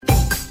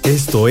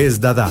Esto es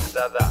Dadá.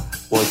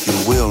 What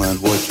you will and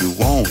what you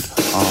won't.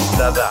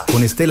 Dadá.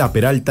 Con Estela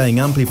Peralta en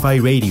Amplify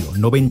Radio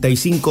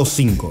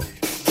 95.5.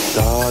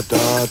 Da,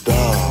 da,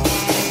 da.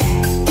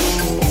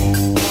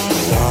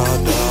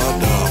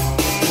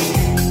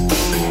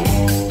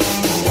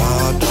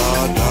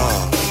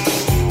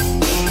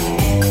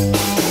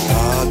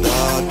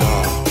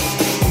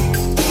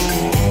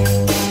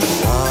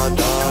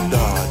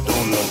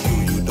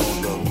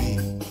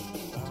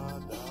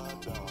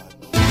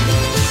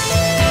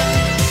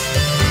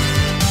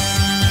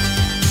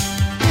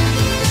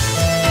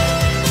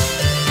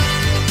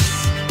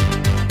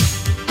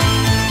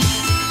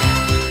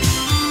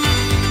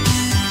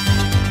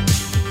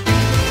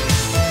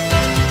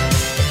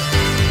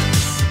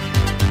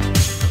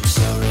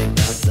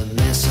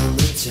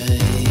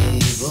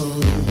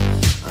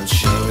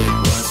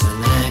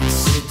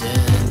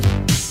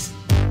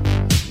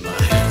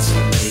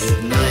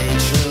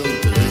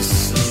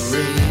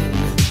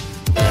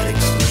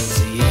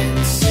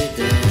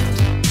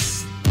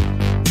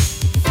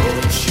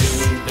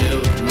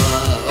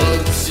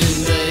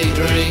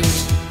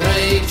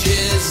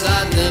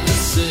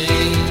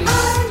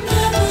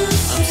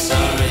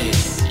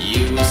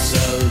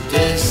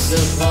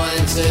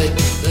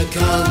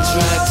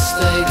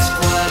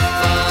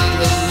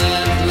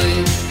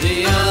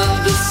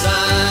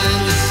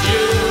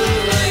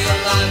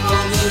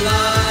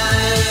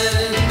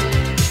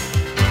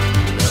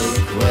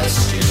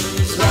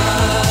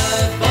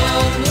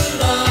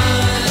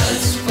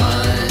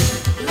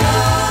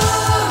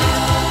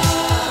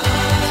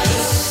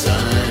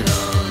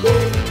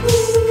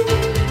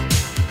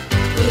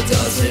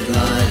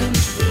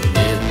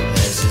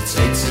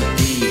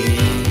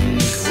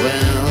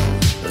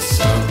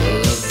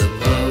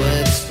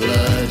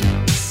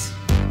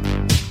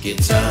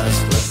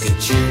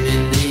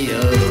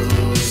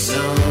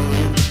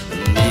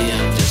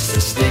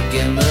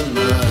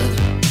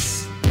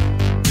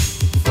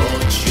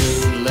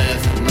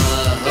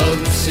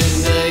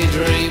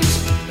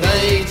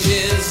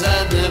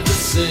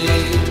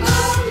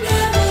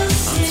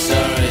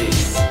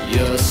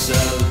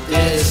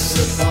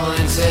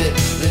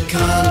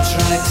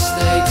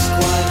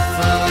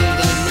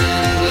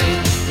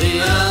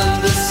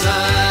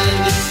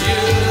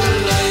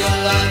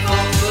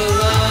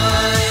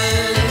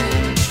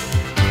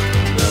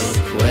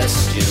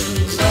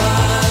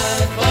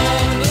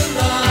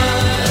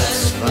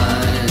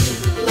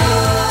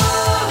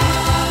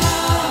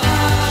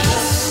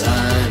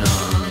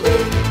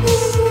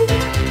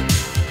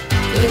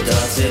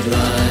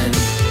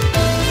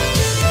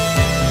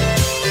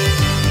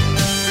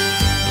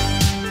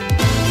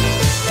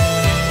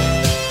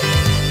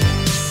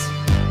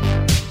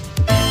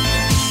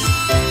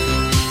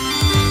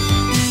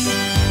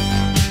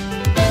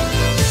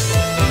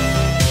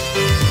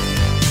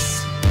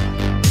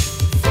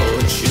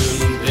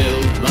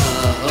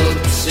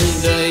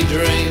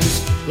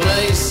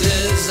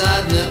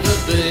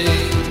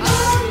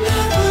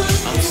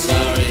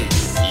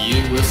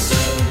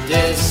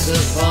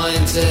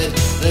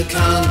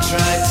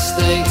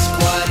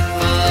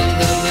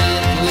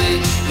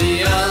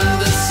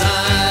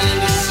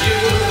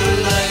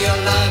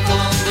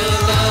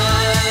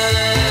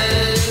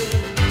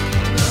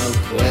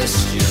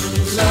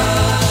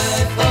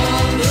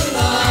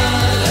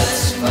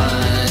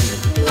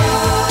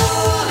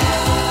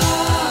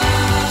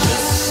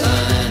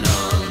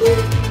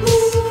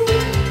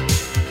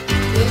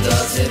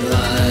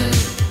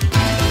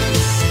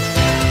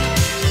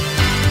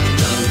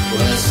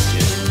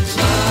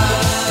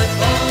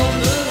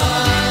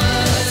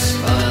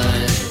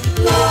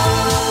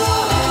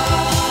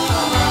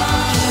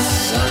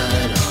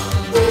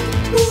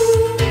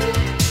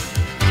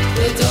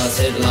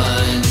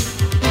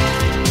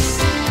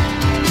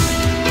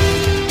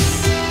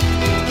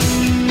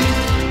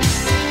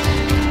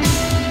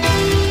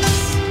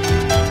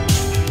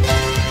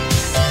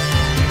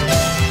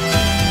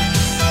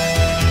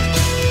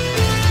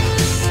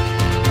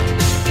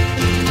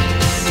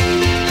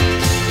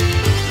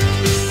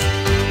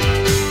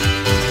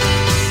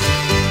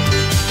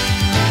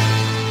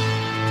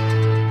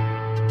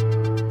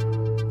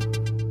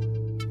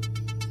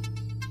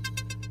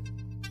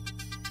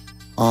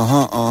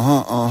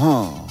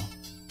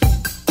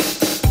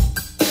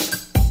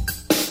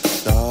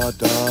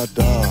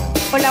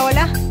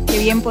 Hola, qué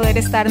bien poder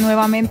estar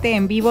nuevamente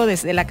en vivo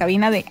desde la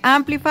cabina de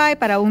Amplify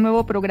para un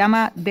nuevo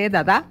programa de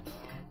Dadá.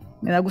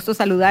 Me da gusto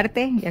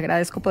saludarte y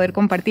agradezco poder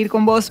compartir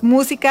con vos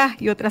música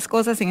y otras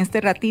cosas en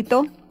este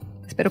ratito.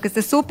 Espero que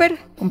estés súper,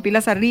 con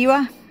pilas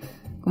arriba,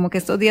 como que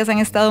estos días han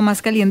estado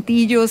más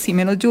calientillos y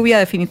menos lluvia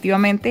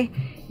definitivamente,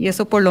 y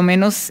eso por lo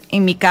menos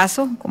en mi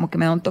caso, como que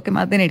me da un toque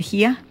más de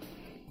energía.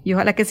 Y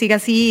ojalá que siga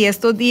así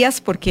estos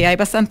días porque hay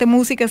bastante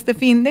música este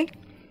finde.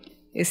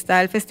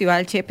 Está el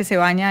Festival Chepe se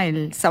Baña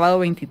el sábado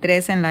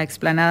 23 en la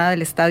explanada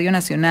del Estadio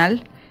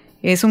Nacional.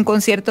 Es un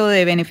concierto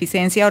de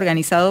beneficencia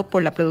organizado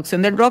por la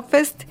producción del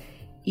Rockfest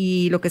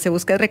y lo que se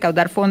busca es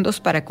recaudar fondos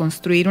para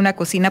construir una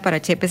cocina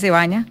para Chepe se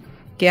Baña,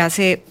 que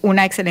hace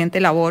una excelente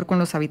labor con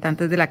los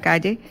habitantes de la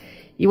calle.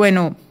 Y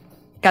bueno,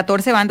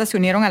 14 bandas se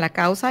unieron a la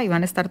causa y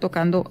van a estar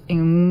tocando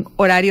en un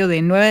horario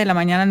de 9 de la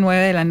mañana a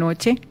 9 de la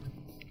noche.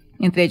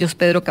 Entre ellos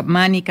Pedro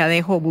Capmany,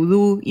 Cadejo,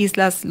 Vudú,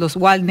 Islas, Los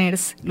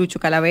Waldners, Lucho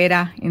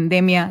Calavera,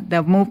 Endemia,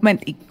 The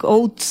Movement y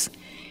Coates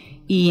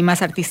y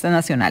más artistas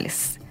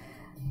nacionales.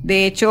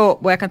 De hecho,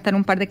 voy a cantar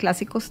un par de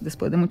clásicos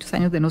después de muchos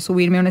años de no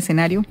subirme a un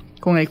escenario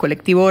con el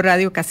colectivo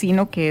Radio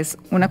Casino, que es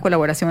una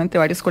colaboración entre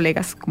varios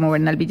colegas como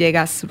Bernal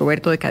Villegas,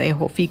 Roberto de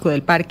Cadejo, Fico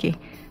del Parque,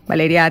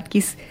 Valeria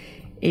Atkis.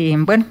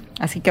 Bueno,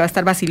 así que va a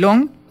estar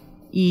vacilón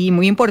y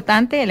muy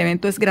importante, el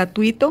evento es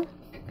gratuito,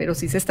 pero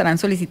sí se estarán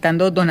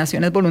solicitando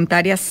donaciones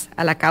voluntarias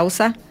a la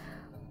causa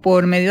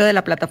por medio de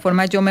la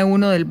plataforma Yo Me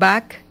Uno del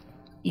BAC,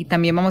 y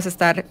también vamos a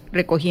estar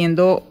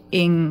recogiendo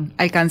en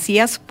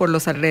alcancías por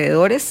los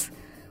alrededores.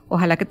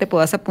 Ojalá que te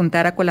puedas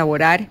apuntar a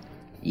colaborar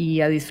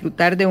y a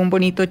disfrutar de un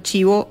bonito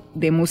chivo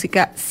de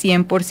música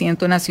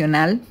 100%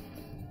 nacional.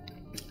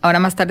 Ahora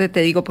más tarde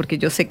te digo, porque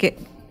yo sé que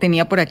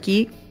tenía por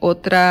aquí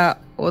otra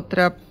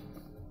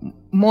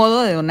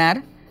modo de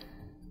donar,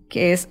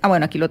 que es,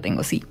 bueno, aquí lo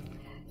tengo, sí.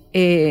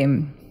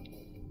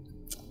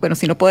 Bueno,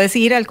 si no puedes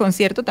ir al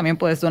concierto, también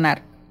puedes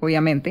donar,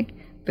 obviamente,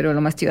 pero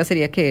lo más chiva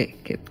sería que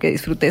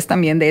disfrutes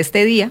también de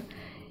este día.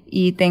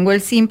 Y tengo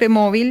el Simpe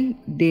móvil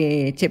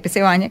de Chepe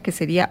Cebaña, que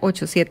sería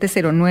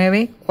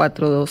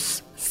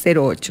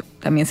 8709-4208.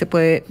 También se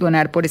puede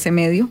donar por ese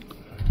medio.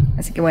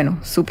 Así que bueno,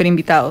 súper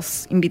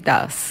invitados,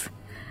 invitadas.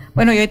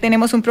 Bueno, y hoy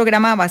tenemos un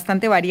programa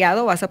bastante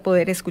variado. Vas a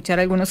poder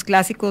escuchar algunos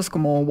clásicos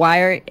como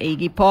Wire,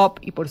 Iggy Pop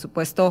y por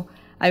supuesto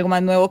algo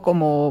más nuevo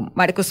como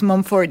Marcus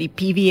Mumford y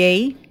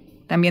PVA.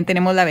 También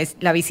tenemos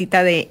la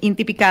visita de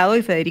Inti Picado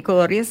y Federico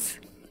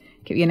Dorries,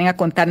 que vienen a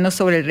contarnos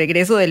sobre el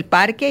regreso del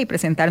parque y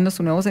presentarnos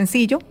su nuevo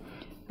sencillo.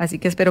 Así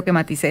que espero que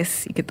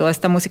matices y que toda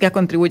esta música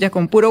contribuya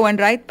con puro buen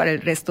ride para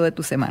el resto de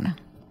tu semana.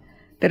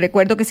 Te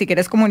recuerdo que si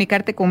quieres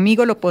comunicarte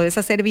conmigo lo puedes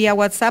hacer vía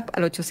WhatsApp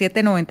al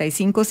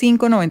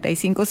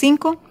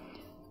 87-955-955.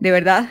 De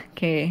verdad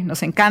que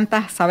nos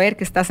encanta saber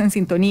que estás en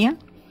sintonía.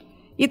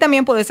 Y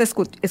también puedes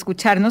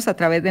escucharnos a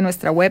través de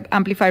nuestra web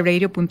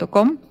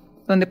amplifyradio.com,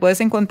 donde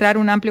puedes encontrar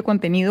un amplio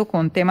contenido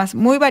con temas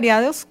muy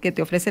variados que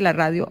te ofrece la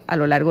radio a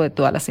lo largo de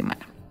toda la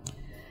semana.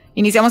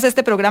 Iniciamos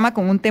este programa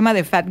con un tema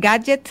de Fat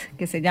Gadget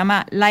que se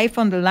llama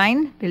Life on the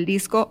Line, del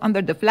disco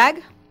Under the Flag.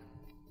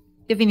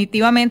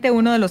 Definitivamente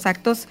uno de los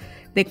actos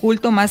de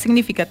culto más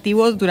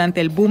significativos durante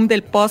el boom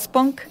del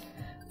post-punk.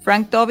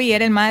 Frank Tovey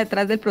era el más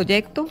detrás del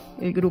proyecto.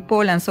 El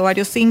grupo lanzó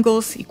varios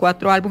singles y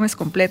 4 álbumes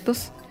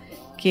completos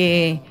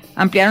que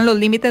ampliaron los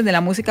límites de la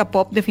música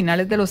pop de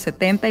finales de los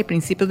 70 y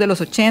principios de los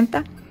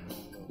 80.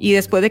 Y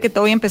después de que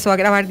Tovey empezó a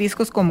grabar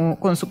discos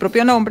con su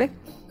propio nombre,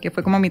 que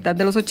fue como a mitad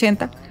de los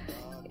 80,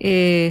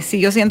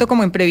 siguió siendo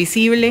como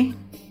imprevisible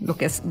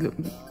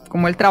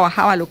como él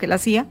trabajaba, lo que él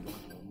hacía.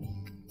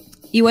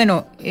 Y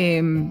bueno,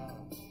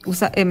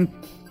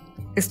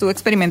 estuvo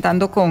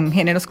experimentando con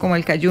géneros como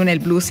el cajún, el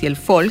blues y el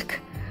folk,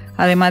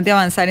 además de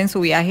avanzar en su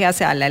viaje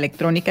hacia la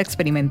electrónica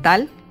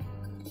experimental.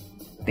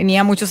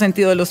 Tenía mucho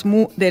sentido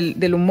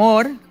del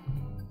humor,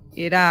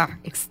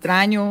 era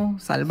extraño,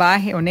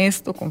 salvaje,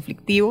 honesto,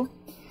 conflictivo.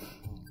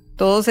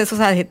 Todos esos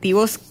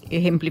adjetivos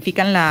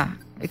ejemplifican la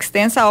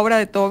extensa obra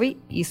de Tovey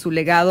y su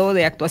legado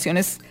de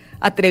actuaciones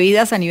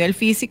atrevidas a nivel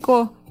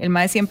físico. El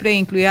mae siempre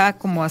incluía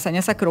como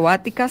hazañas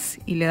acrobáticas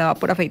y le daba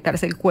por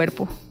afeitarse el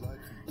cuerpo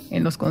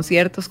en los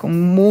conciertos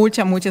con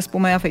mucha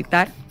espuma de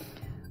afeitar.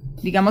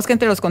 Digamos que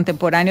entre los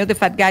contemporáneos de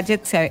Fat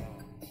Gadget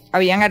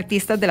habían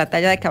artistas de la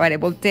talla de Cabaret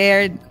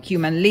Voltaire,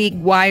 Human League,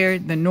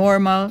 Wired, The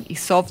Normal y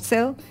Soft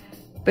Cell,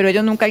 pero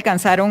ellos nunca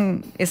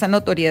alcanzaron esa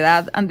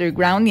notoriedad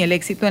underground ni el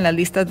éxito en las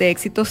listas de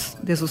éxitos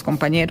de sus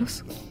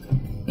compañeros.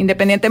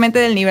 Independientemente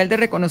del nivel de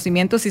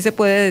reconocimiento, sí se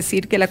puede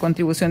decir que la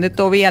contribución de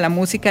Tovey a la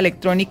música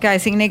electrónica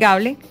es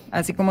innegable,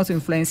 así como su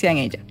influencia en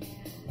ella.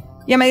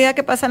 Y a medida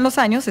que pasan los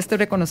años, este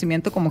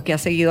reconocimiento como que ha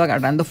seguido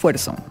agarrando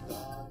fuerza.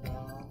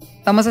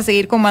 Vamos a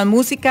seguir con más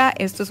música.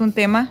 Esto es un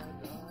tema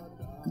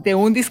de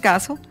un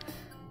discazo.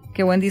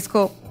 Qué buen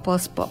disco,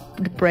 Post-Pop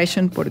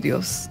Depression, por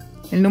Dios.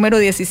 El número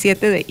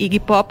 17 de Iggy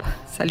Pop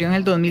salió en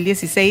el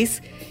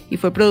 2016 y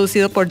fue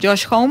producido por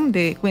Josh Homme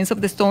de Queens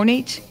of the Stone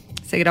Age.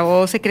 Se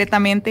grabó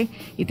secretamente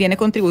y tiene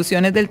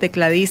contribuciones del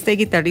tecladista y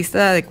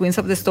guitarrista de Queens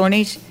of the Stone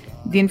Age,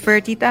 Dean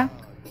Fertita,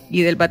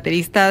 y del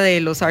baterista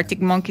de los Arctic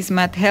Monkeys,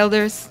 Matt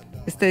Helders.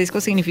 Este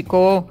disco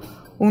significó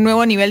un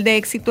nuevo nivel de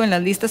éxito en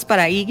las listas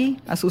para Iggy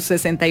a sus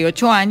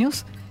 68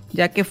 años,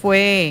 ya que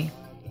fue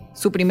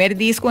su primer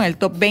disco en el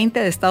top 20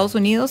 de Estados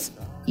Unidos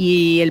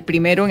y el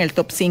primero en el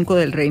top 5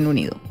 del Reino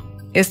Unido.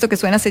 Esto que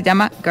suena se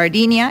llama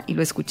Gardenia y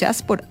lo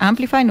escuchás por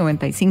Amplify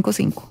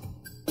 95.5.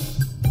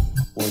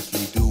 What you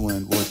do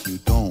and what you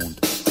don't,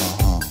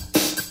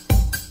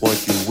 what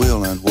you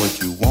will and what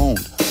you won't,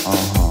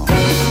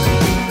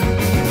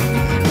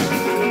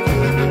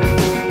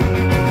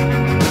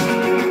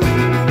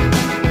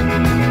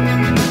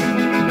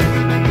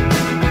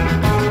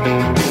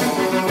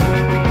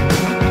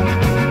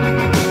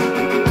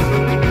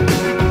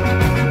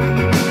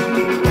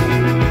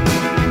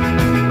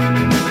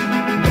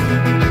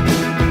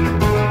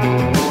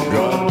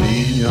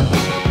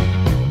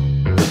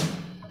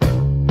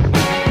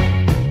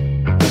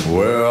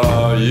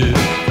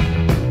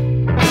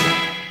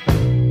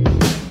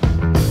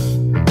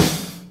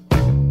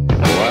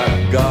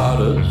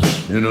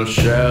 your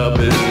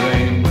shabby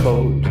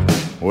raincoat,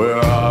 where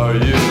are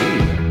you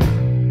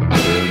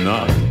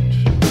tonight?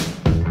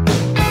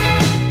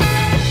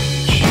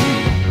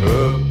 Cheap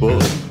purple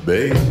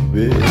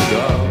baby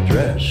doll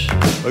dress,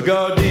 a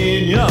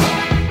gardenia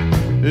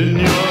in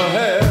your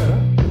hair,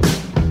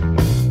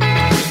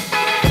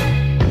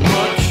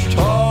 much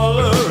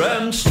taller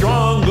and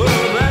stronger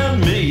than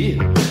me,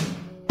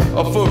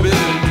 a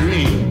forbidden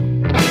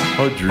dream,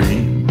 a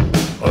dream,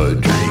 a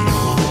dream.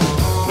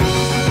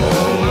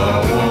 All I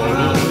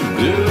wanna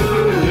do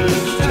is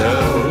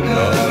tell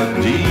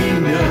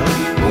Gardenia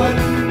what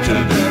to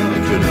do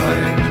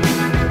tonight.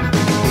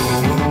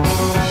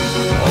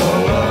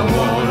 All I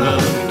wanna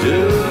do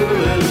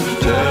is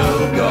tell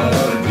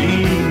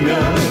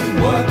Gardenia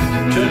what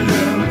to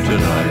do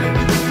tonight.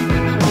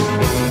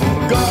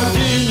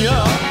 Gardenia,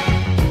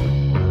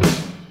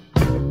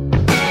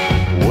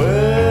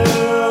 where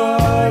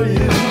are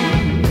you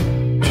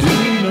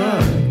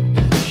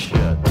tonight?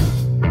 Shit.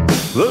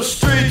 The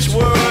streets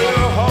were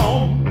your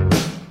home.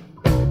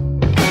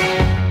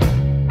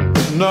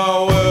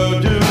 Now where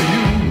do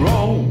you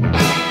roam?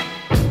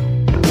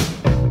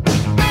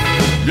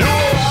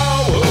 Your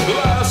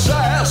hourglass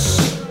ass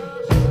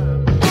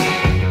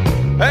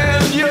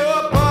and your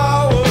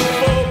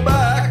powerful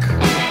back,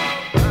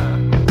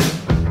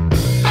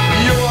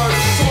 your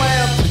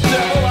slant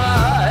devil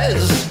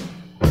eyes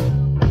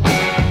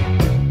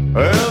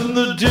and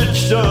the ditch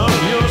down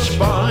your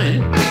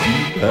spine,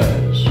 deep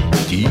as,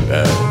 deep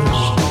as.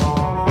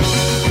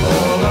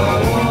 All I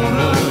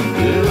wanna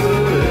do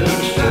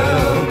is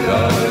tell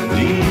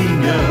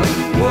Gardenia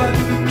what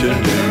to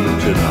do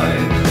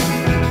tonight.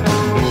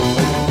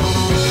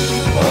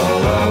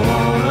 All I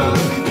wanna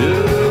do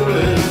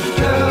is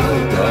tell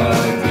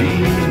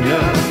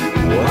Gardenia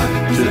what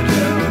to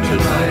do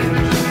tonight.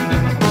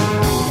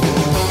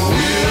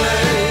 We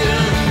lay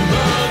in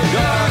the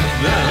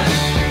darkness,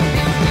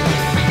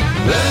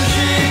 then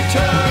she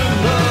turned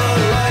the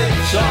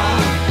lights on.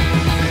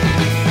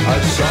 I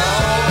saw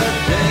a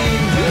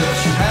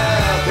dangerous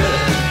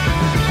habit.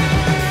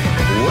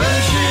 When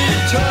she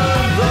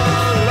turned the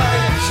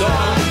lights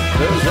on,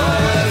 there's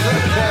always a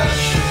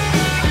catch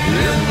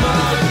in the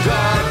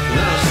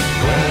darkness.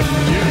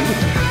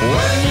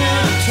 When you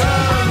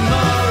turn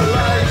the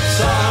lights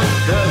on,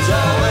 there's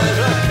always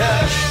a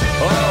catch.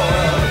 Oh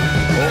well,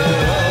 oh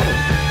well,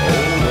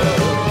 oh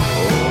well,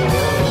 oh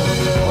well.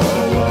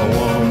 All I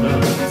wanna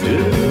do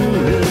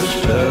is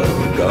tell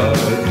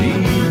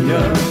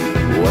Gardenia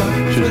what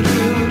to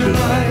do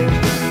tonight.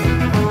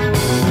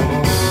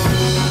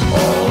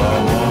 All I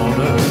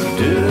wanna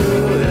do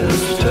is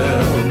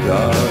tell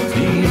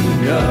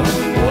Gardenia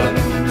what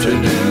to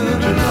do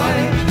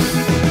tonight.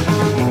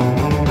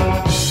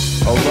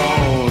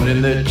 Alone in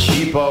the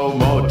cheapo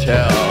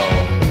motel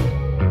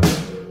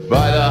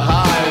by the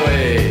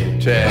highway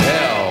to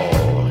hell,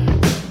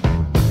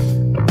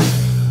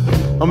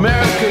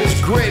 America's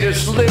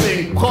greatest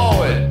living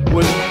poet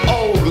was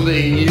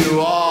ogling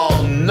you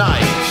all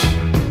night.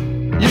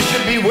 You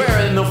should be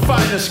wearing the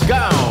finest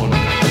gown,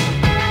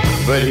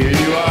 but here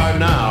you are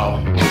now.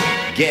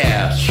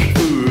 Gas,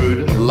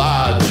 food,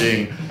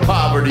 lodging,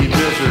 poverty,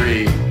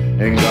 misery,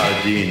 and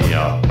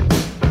gardenia.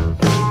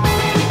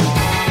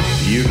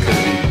 You can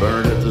be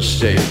burned at the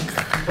stake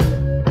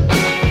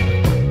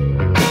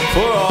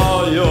for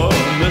all your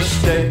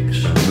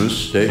mistakes,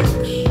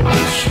 mistakes,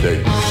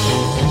 mistakes.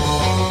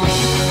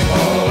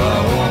 All I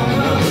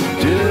wanna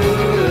do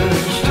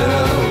is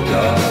tell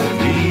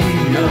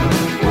Gardenia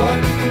what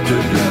to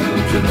do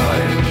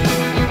tonight.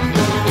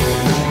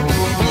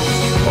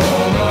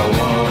 All I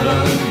wanna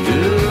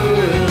do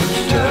is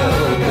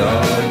tell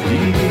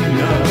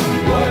Gardenia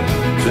what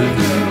to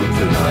do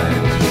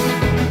tonight.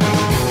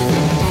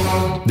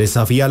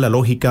 Desafía la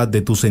lógica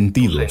de tus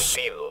sentidos.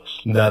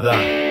 Dadá.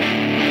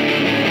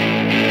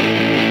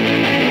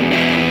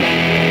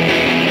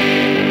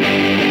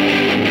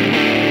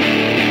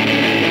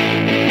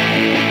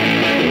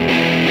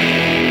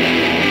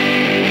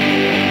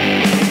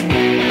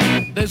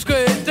 There's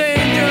great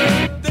danger,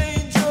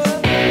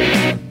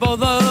 for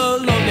the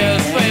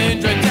longest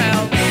range right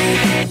down.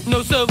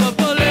 No silver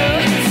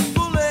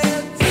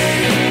bullets,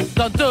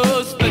 not to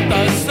split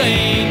the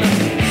scene.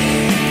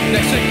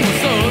 Next week will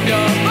solve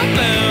your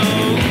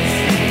problems.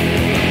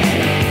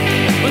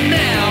 But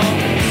now,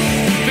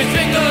 his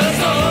fingers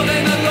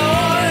holding the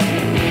Lord.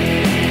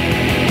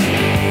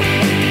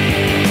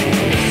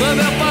 The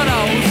bell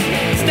bottles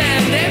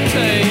stand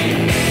empty.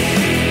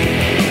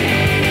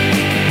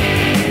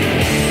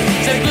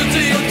 Take the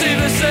TV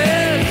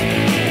set.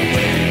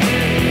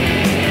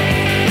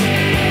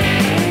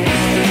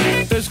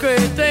 There's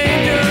great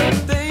danger.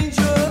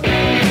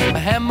 A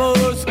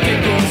hammer's kick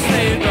will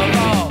save the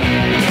law.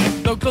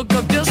 No cloak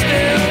of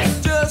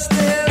justice.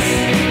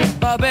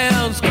 My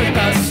band's quick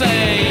I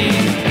say.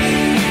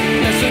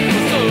 Yes, it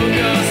will solve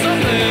your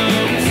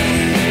problems.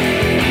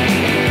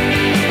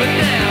 But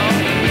now,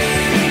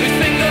 his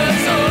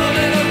fingers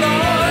holding the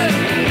Lord.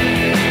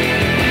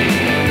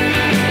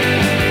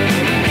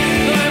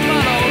 The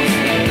bottles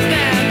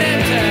stand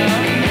empty.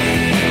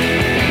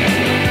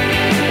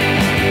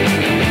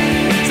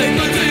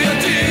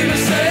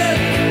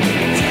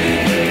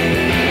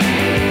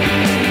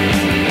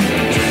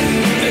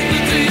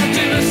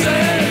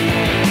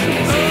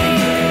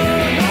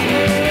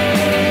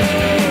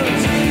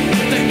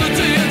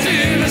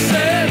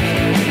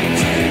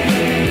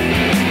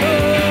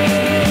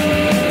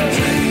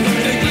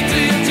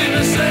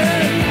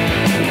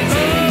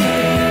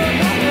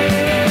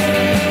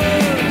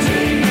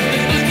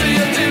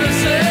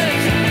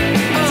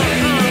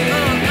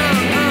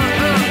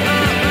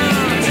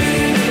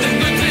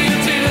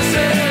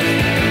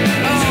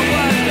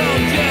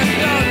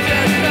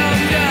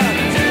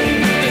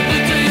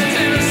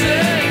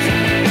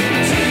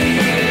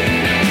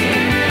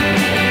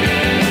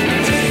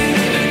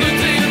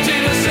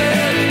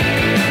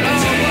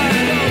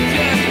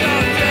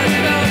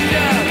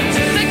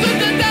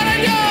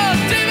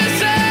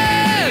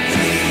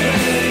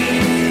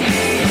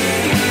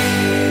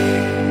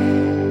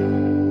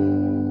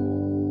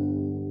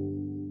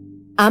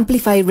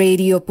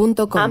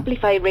 Amplifyradio.com.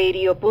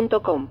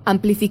 Amplifyradio.com.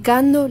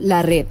 Amplificando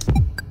la red.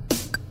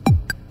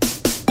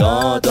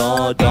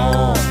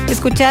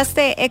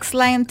 Escuchaste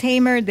Ex-Lion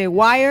Tamer de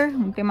Wire,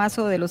 un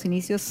temazo de los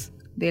inicios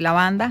de la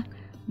banda.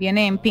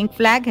 Viene en Pink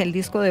Flag, el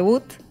disco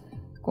debut.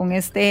 Con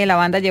este la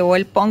banda llevó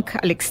el punk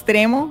al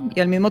extremo y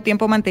al mismo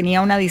tiempo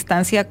mantenía una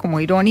distancia como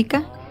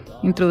irónica,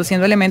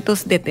 introduciendo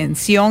elementos de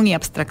tensión y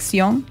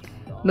abstracción.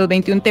 Los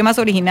 21 temas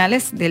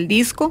originales del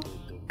disco,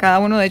 cada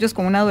uno de ellos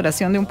con una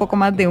duración de un poco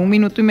más de 1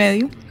 minuto y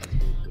medio,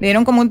 le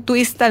dieron como un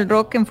twist al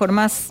rock en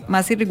formas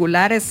más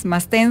irregulares,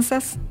 más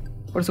tensas.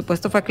 Por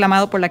supuesto fue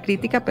aclamado por la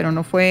crítica, pero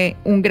no fue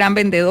un gran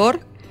vendedor.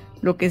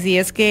 Lo que sí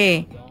es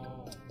que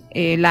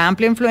la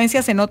amplia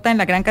influencia se nota en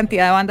la gran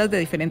cantidad de bandas de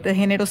diferentes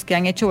géneros que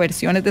han hecho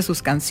versiones de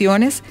sus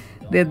canciones,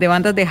 desde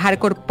bandas de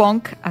hardcore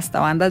punk hasta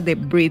bandas de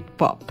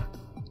Britpop.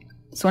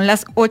 Son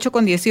las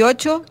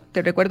 8:18.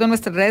 Te recuerdo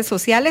nuestras redes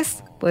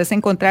sociales. Puedes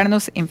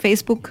encontrarnos en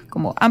Facebook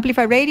como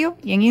Amplify Radio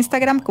y en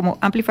Instagram como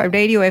Amplify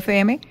Radio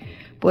FM.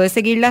 Puedes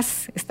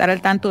seguirlas, estar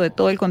al tanto de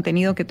todo el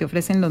contenido que te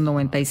ofrecen los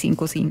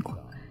 95.5.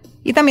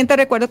 Y también te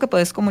recuerdo que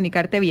puedes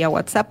comunicarte vía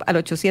WhatsApp al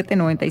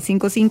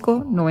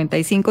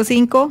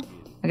 87-955-955.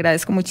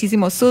 Agradezco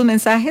muchísimo sus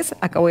mensajes.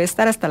 Acabo de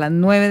estar hasta las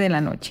 9 de la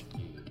noche.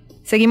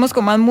 Seguimos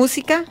con más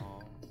música.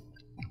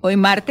 Hoy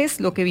martes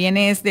lo que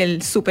viene es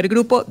del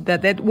supergrupo The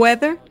Dead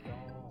Weather,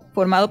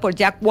 formado por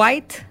Jack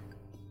White,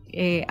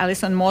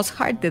 Alison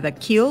Mosshart de The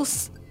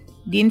Kills,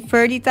 Dean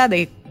Ferdita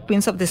de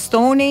Queens of the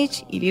Stone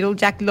Age y Little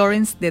Jack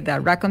Lawrence de The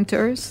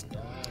Raconteurs.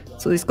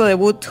 Su disco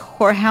debut,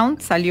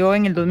 Whorehound, salió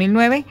en el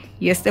 2009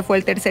 y este fue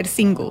el tercer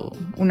single,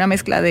 una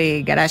mezcla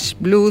de garage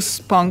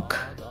blues, punk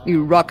y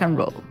rock and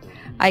roll.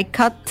 I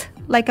Cut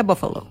Like a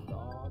Buffalo.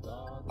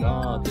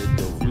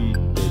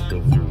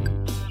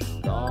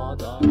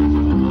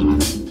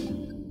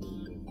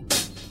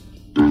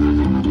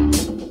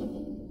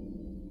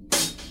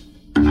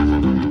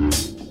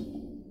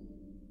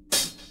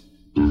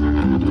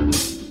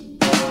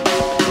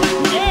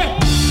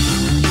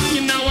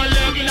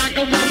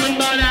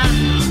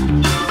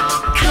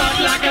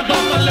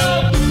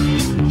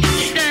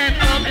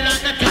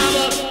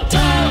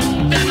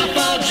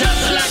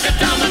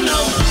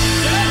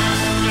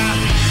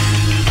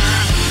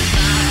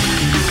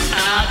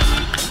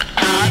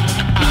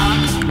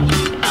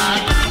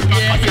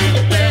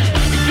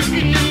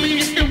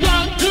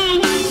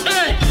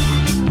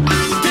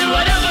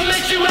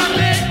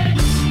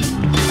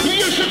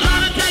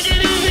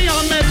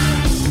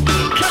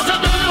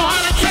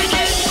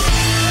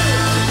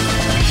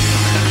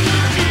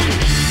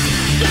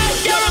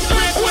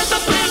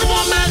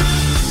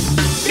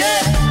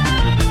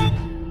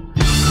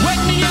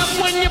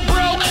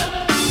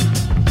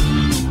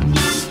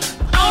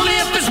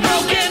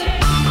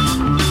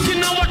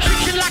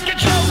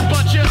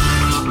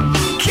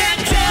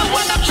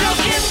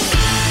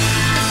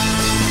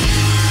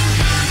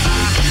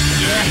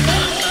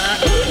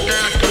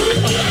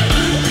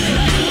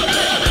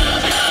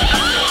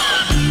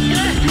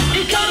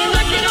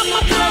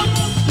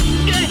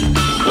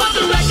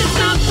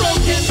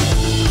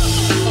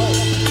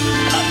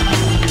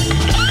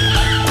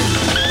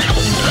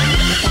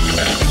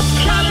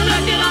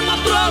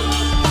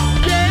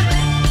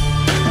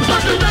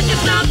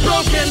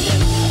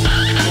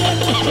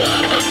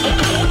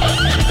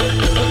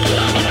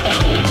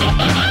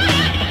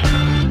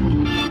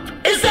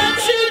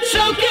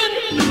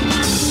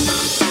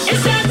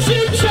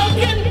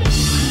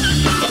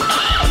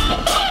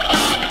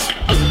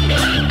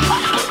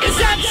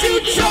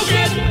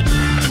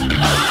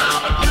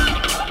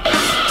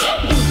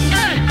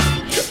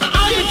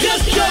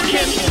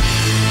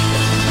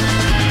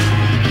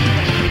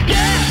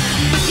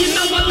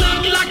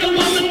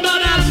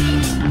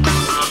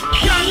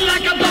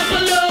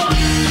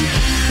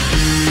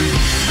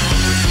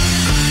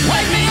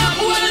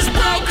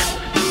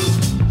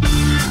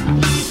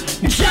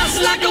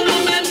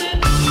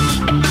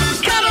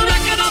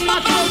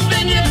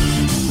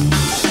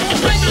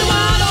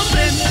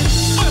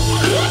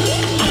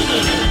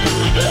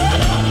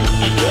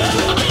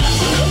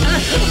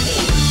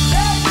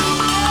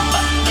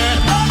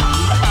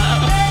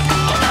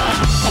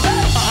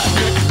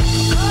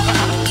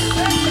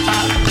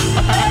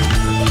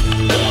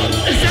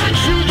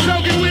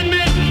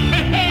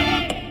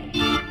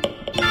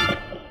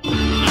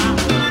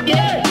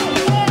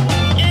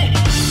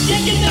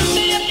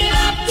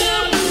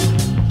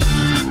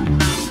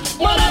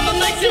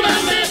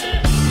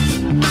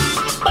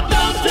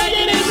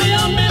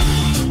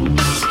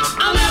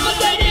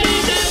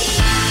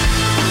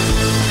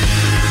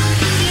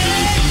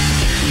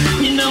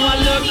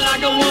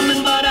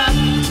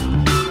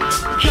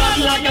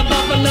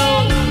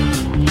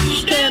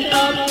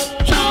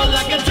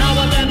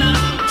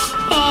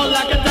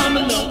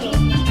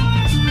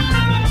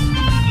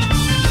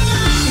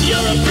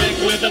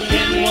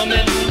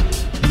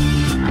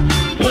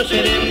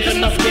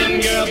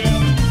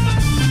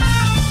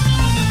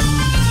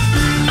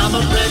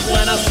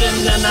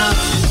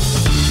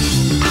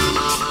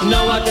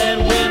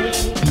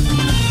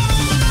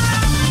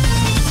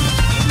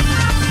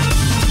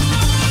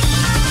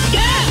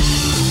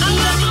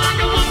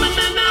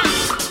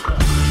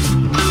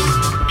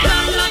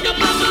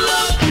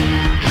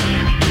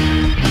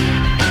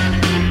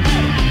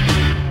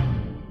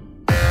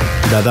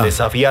 Dadá.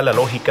 Desafía la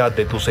lógica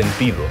de tus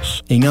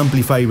sentidos. En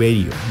Amplify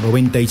Radio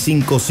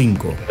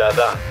 95.5.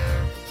 Dadá.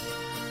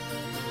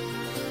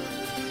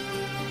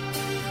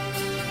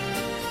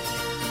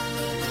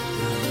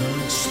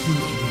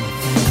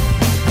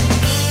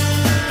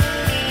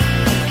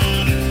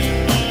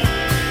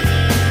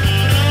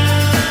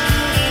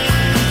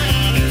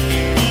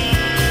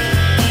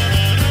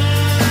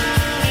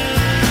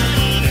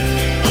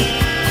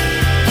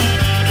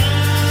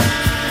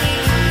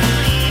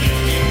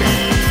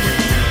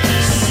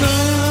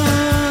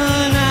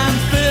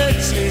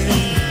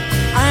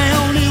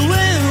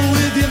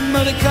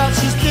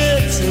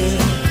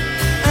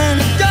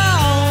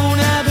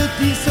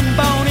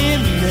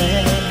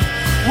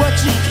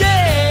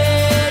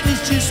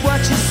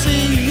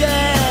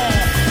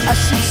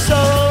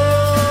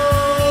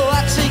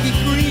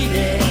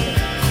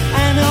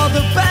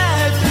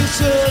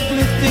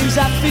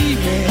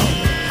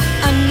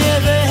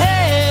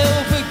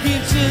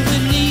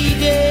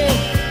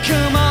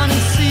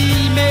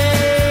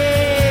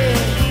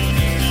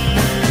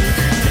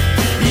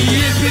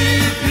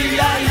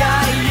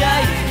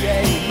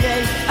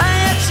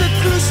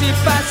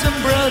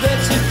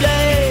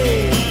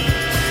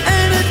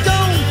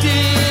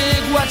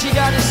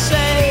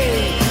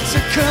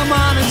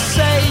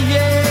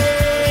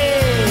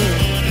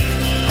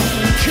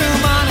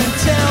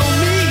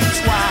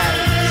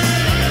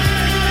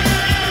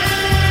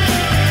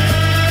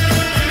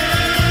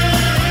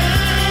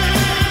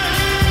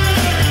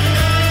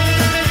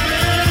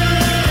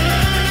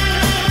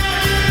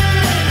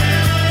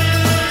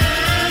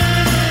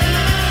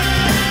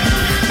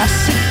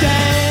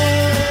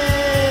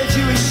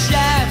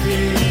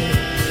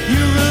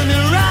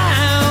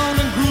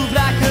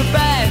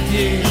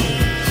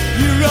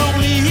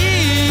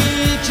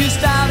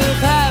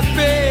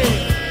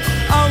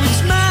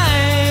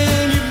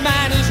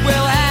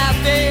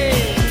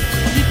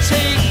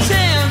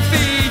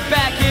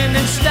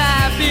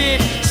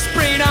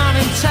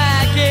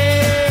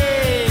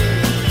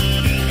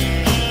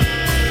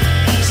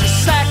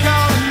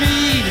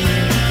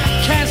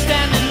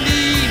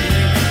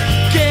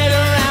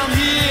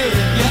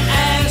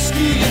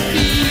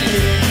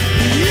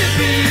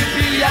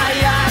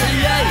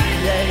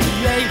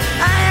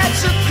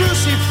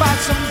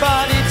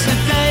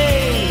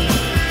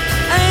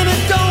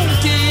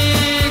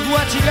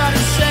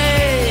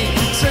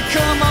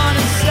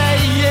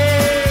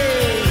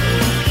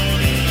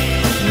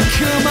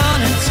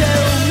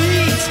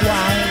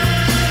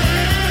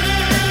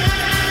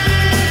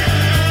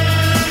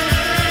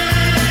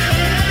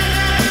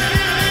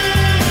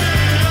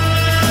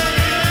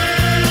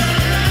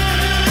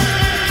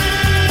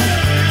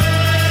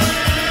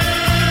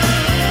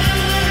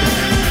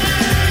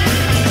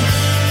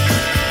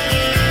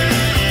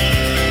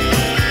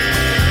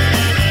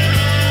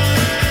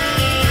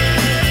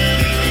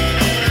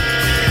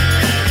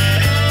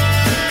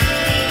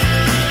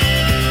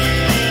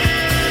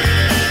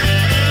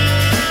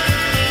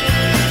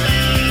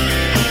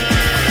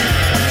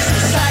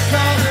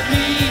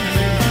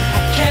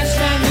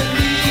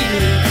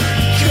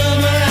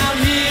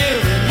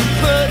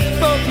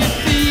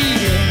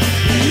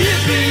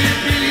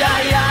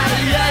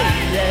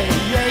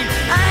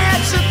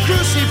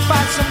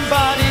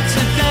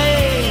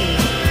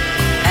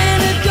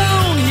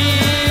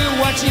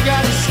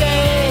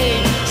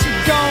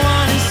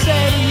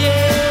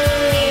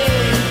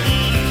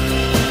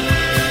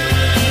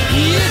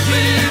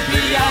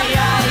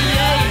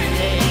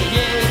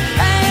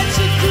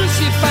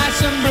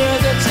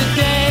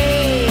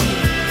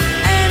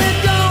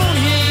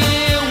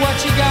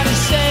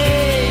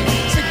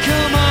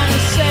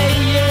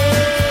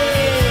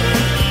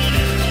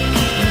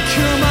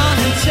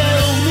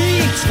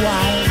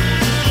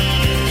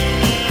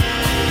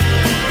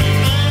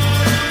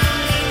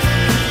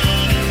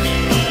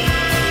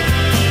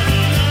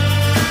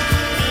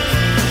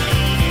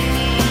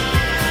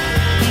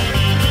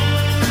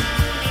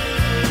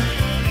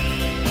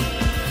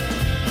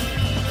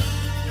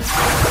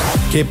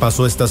 ¿Qué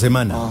pasó esta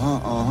semana?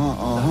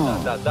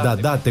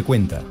 Dadá te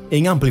cuenta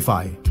en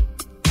Amplify.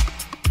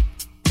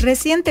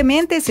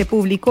 Recientemente se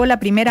publicó la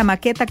primera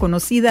maqueta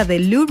conocida de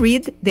Lou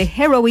Reed de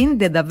Heroin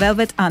de The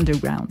Velvet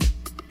Underground.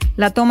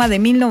 La toma de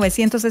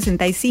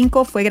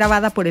 1965 fue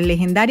grabada por el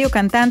legendario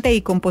cantante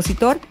y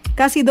compositor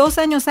casi 2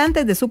 años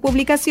antes de su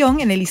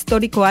publicación en el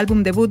histórico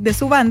álbum debut de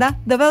su banda,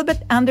 The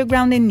Velvet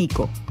Underground en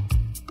Nico.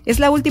 Es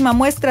la última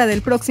muestra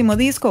del próximo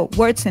disco,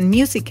 Words and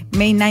Music,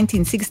 May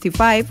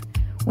 1965,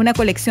 una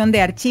colección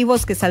de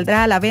archivos que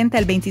saldrá a la venta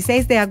el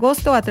 26 de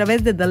agosto a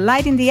través de The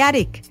Light in the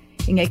Attic,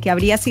 en el que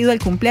habría sido el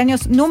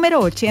cumpleaños número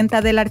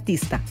 80 del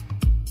artista.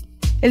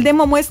 El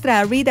demo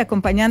muestra a Reed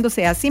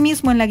acompañándose a sí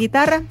mismo en la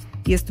guitarra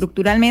y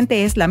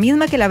estructuralmente es la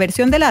misma que la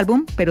versión del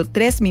álbum, pero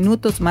 3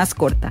 minutos más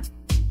corta.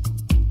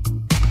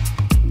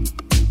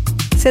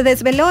 Se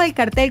desveló el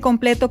cartel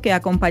completo que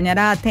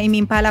acompañará a Tame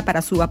Impala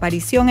para su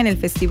aparición en el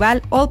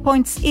festival All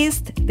Points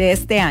East de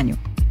este año,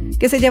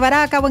 que se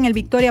llevará a cabo en el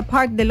Victoria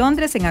Park de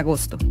Londres en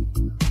agosto.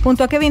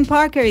 Junto a Kevin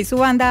Parker y su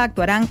banda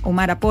actuarán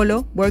Omar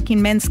Apollo,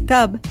 Working Men's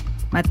Club,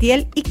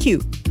 Matiel y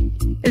Q.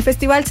 El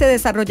festival se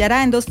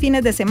desarrollará en 2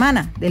 fines de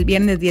semana, del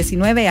viernes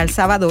 19 al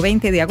sábado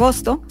 20 de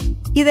agosto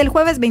y del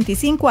jueves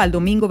 25 al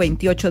domingo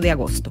 28 de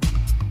agosto.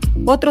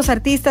 Otros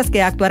artistas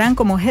que actuarán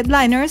como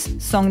headliners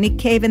son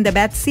Nick Cave and the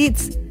Bad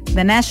Seeds,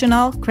 The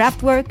National,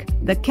 Kraftwerk,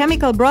 The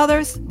Chemical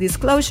Brothers,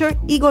 Disclosure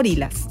y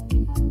Gorillaz.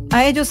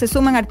 A ellos se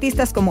suman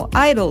artistas como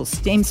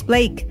Idols, James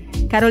Blake,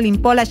 Caroline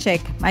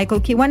Polachek,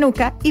 Michael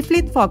Kiwanuka y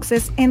Fleet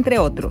Foxes, entre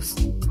otros.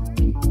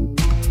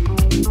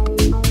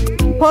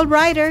 Paul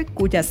Ryder,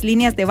 cuyas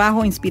líneas de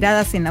bajo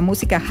inspiradas en la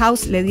música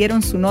house le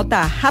dieron su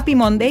nota a Happy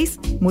Mondays,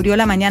 murió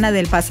la mañana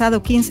del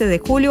pasado 15 de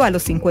julio a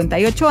los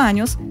 58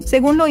 años,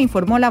 según lo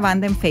informó la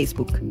banda en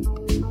Facebook.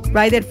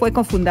 Ryder fue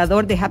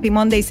cofundador de Happy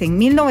Mondays en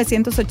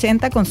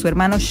 1980 con su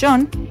hermano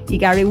Sean y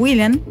Gary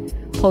Whelan,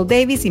 Paul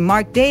Davis y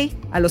Mark Day,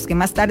 a los que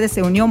más tarde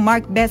se unió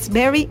Mark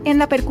Bestberry en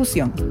la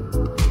percusión.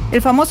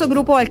 El famoso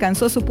grupo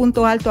alcanzó su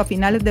punto alto a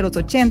finales de los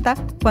 80,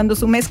 cuando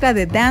su mezcla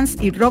de dance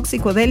y rock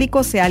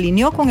psicodélico se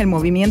alineó con el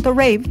movimiento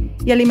rave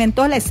y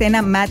alimentó la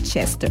escena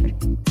Manchester.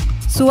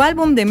 Su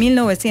álbum de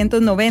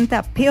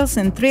 1990, Pills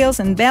and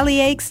Thrills and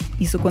Bellyaches,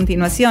 y su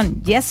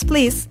continuación, Yes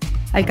Please,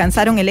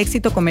 alcanzaron el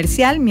éxito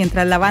comercial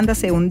mientras la banda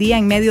se hundía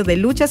en medio de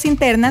luchas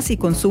internas y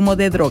consumo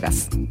de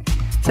drogas.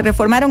 Se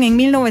reformaron en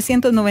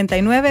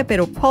 1999,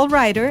 pero Paul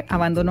Ryder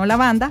abandonó la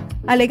banda,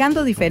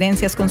 alegando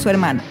diferencias con su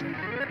hermano.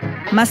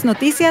 Más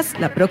noticias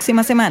la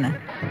próxima semana.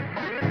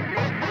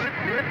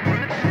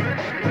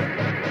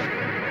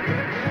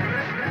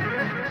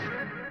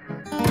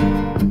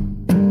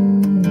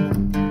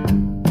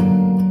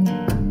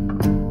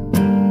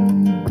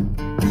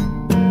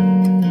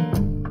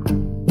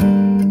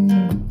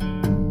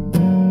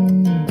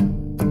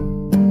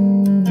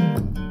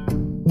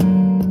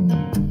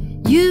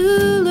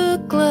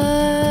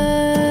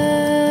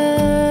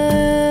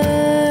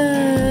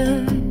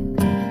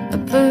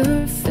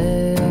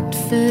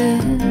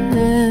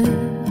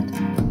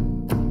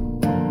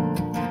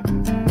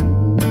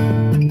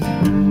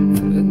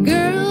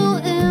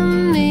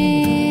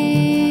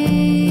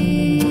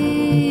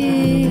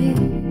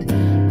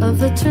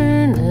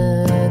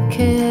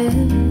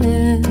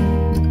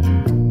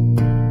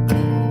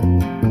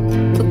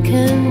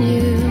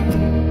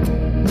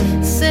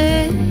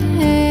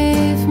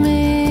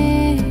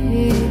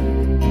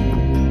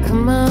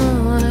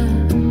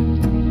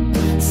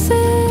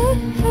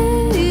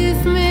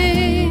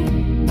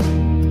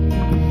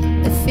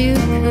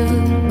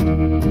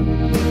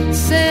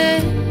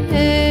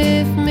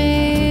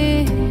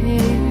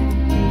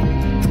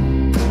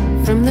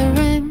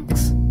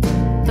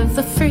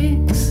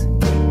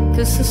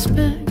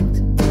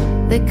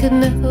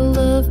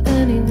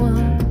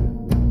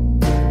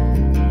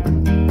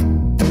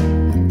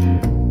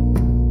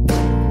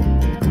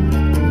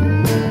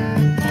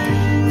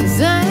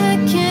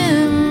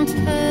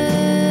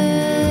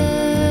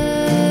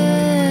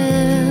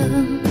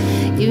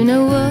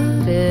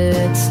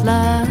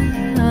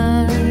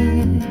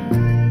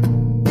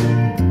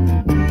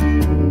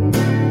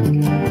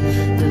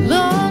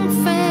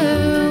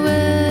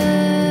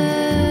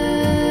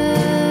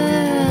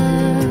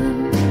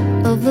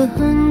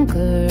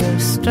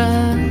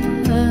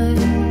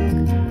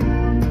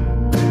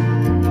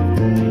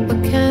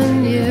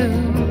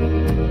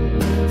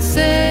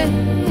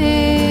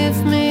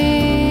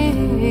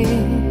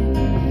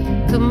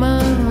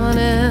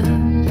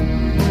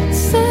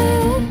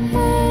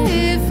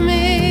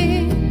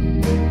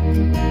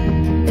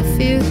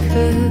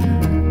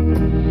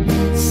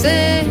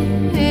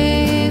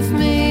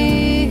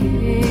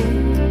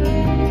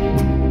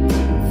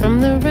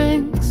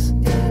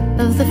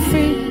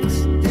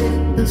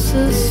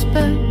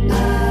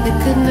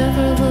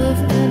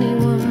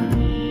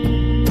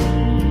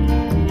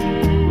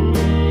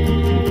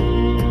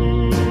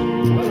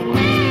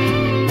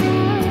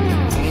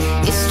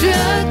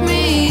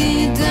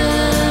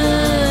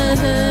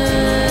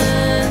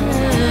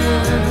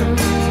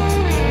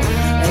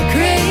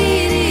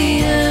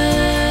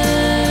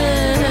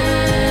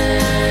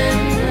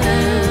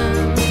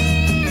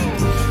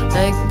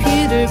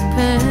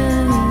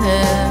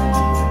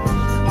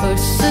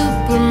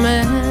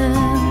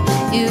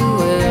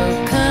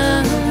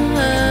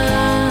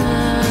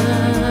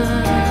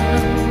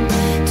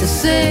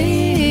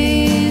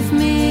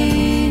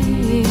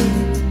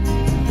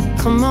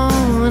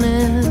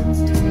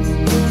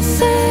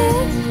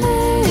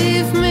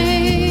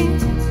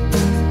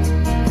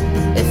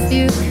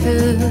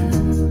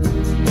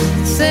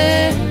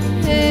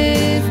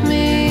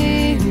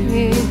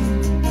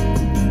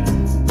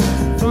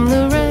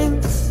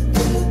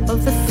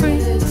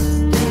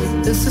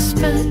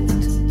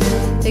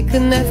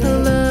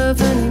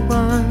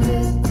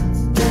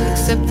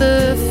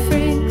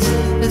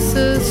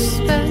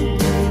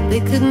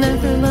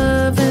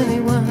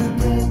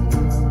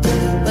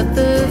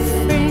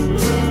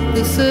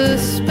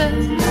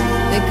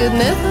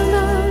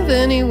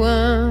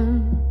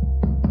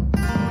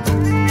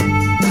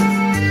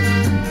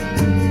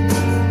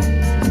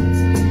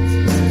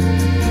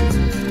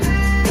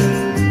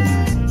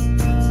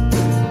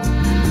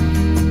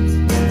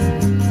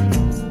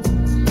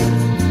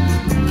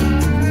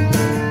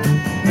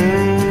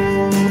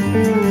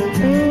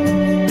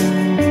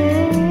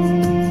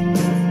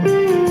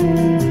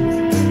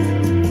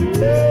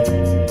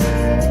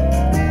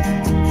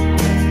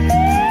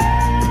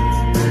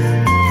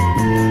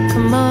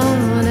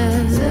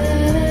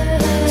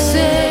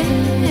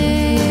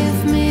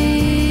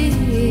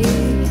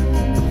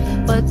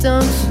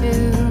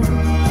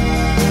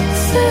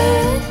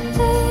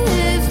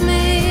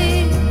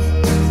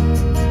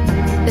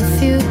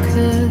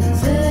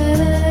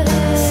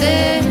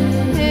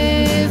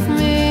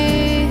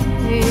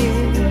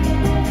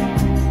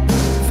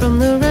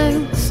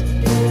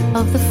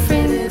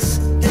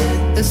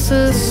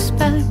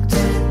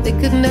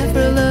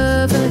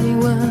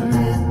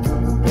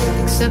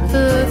 except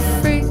for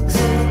freaks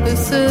who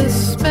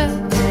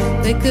suspect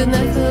they could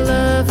never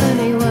love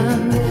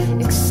anyone,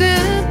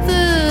 except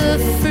the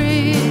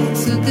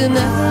freaks who could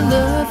never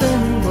love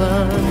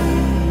anyone.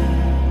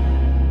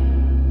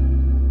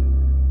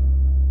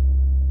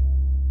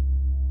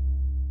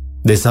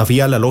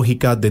 Desafía la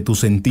lógica de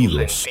tus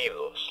sentidos.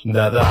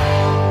 Dadá.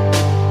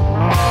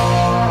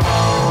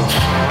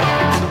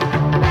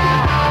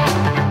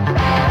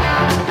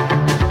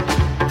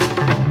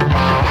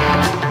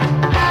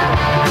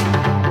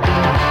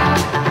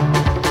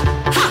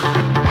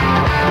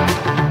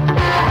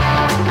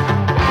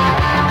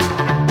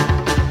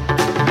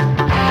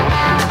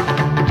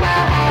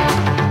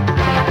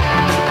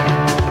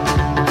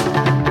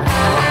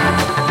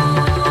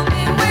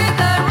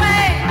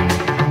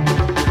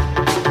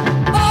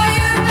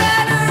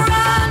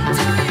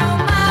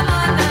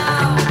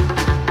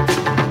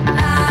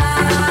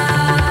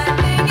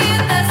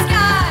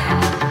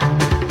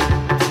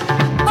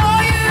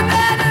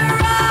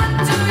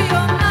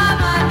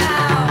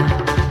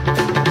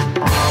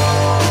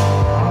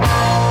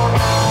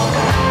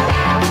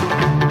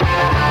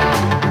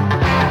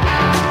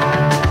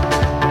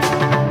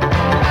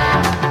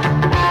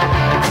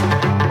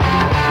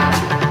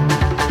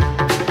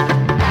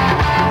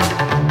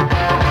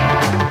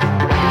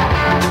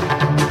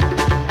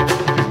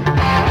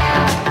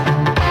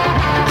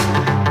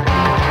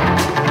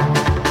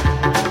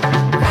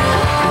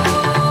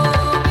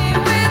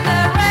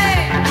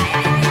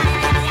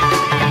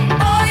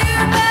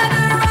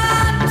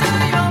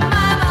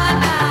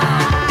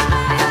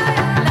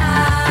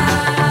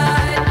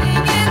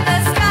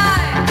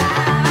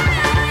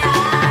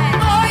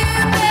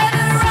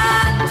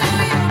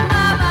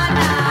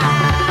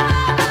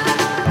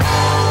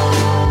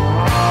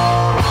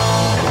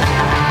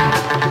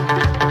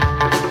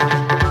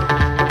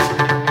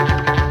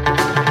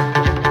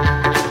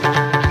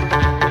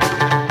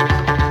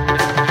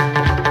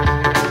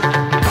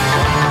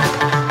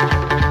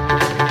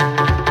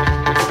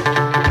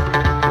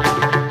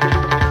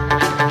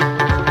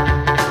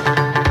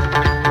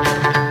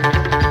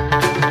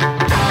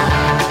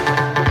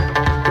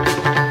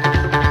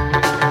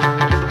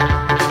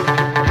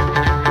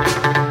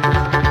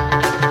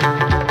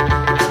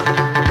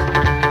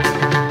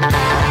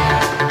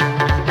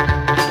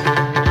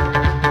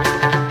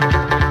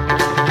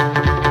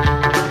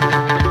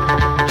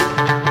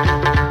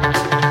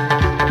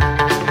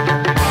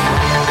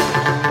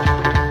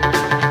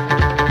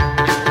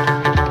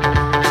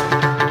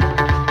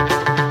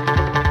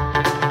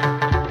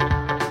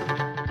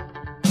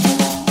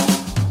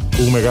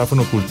 Un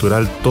megáfono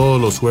cultural todos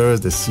los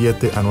jueves de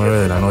 7 a 9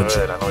 de la noche.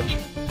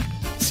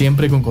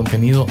 Siempre con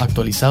contenido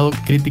actualizado,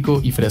 crítico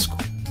y fresco.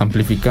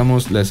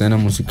 Amplificamos la escena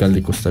musical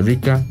de Costa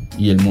Rica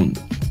y el mundo.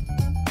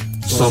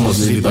 Somos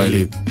Lead by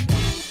Lead.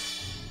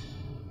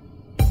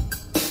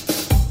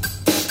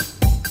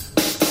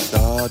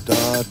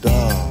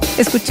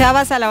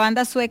 Escuchabas a la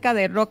banda sueca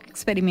de rock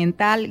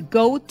experimental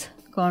Goat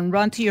con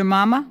Run to Your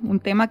Mama, un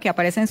tema que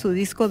aparece en su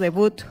disco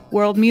debut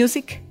World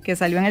Music, que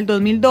salió en el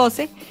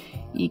 2012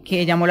 y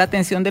que llamó la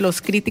atención de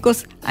los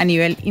críticos a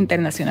nivel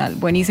internacional.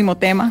 Buenísimo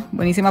tema,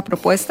 buenísima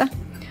propuesta.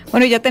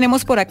 Bueno, ya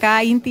tenemos por acá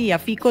a Inti y a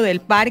Fico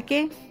del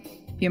Parque.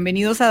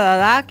 Bienvenidos a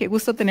Dadá, qué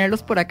gusto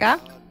tenerlos por acá.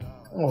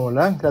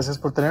 Hola, gracias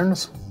por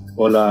tenernos.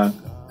 Hola.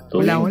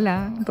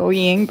 Hola, todo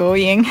bien, todo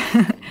bien.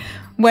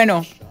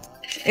 Bueno,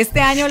 este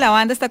año la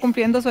banda está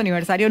cumpliendo su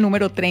aniversario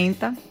número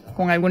 30,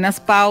 con algunas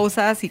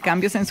pausas y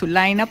cambios en su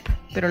lineup,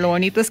 pero lo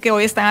bonito es que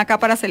hoy están acá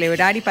para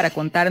celebrar y para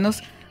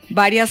contarnos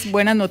varias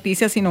buenas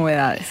noticias y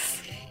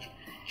novedades.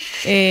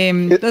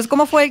 Entonces,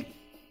 ¿cómo fue?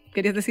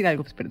 ¿Querías decir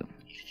algo? Pues, perdón.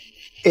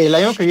 El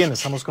año que viene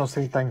estamos con los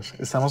 30 años.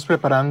 Estamos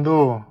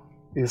preparando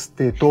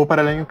todo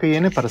para el año que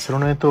viene, para hacer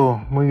un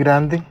evento muy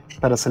grande,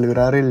 para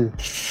celebrar el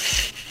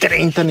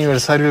 30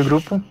 aniversario del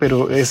grupo,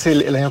 pero es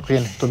el año que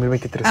viene,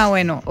 2023. Ah,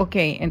 bueno, ok,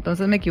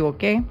 entonces me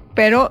equivoqué,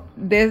 pero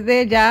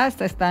desde ya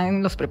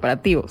están los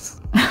preparativos.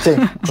 Sí,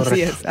 correcto.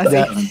 Así es,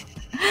 así.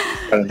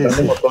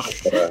 Calentando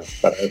motores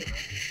para eso.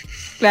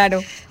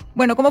 Claro.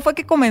 Bueno, ¿cómo fue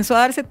que comenzó a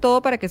darse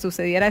todo para que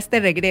sucediera este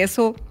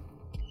regreso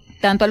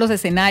tanto a los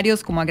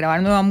escenarios como a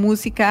grabar nueva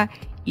música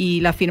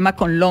y la firma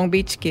con Long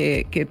Beach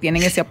que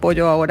tienen ese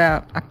apoyo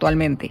ahora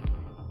actualmente?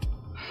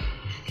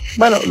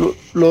 Bueno,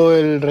 lo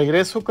del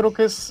regreso creo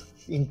que es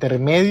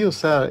intermedio, o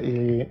sea,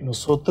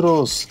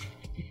 nosotros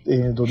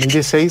en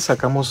 2016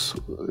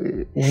 sacamos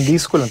un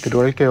disco, el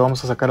anterior al que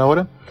vamos a sacar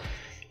ahora,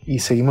 y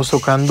seguimos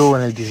tocando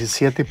en el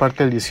 17 y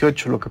parte del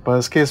 18. Lo que pasa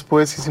es que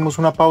después hicimos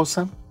una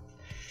pausa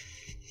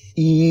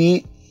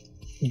y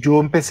yo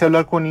empecé a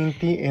hablar con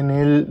Inti en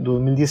el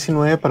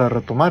 2019 para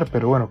retomar,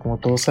 pero bueno, como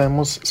todos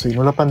sabemos, se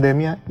vino la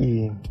pandemia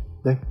y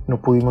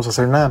no pudimos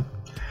hacer nada.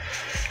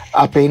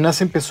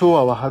 Apenas empezó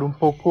a bajar un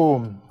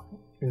poco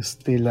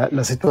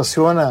la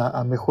situación,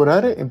 a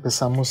mejorar,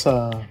 empezamos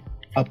a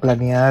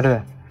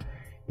planear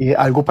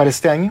algo para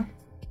este año,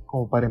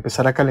 como para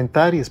empezar a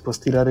calentar y después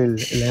tirar el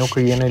año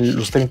que viene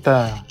los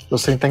 30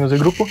 años del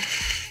grupo,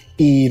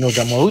 y nos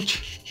llamó a Duchi.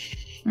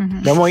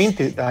 Llamó a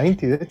Inti,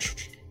 de hecho.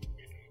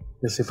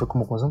 Y así fue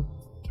como pasó.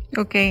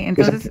 Ok,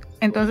 entonces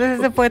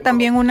ese fue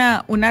también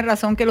una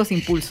razón que los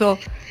impulsó,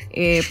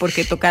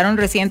 porque tocaron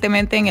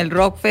recientemente en el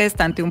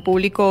Rockfest ante un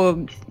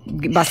público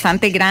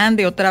bastante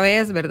grande otra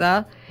vez,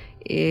 ¿verdad?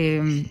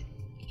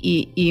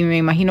 Y me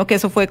imagino que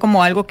eso fue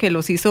como algo que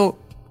los hizo,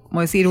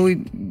 como decir,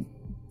 uy,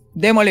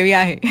 démosle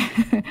viaje,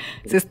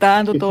 se está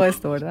dando todo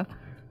esto, ¿verdad?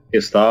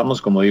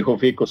 Estábamos, como dijo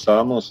Fico,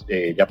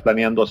 ya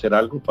planeando hacer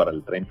algo para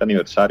el 30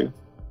 aniversario,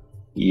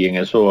 y en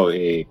eso,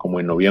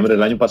 como en noviembre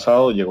del año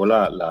pasado, llegó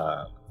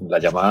la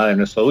llamada de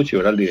Ernesto Ducci,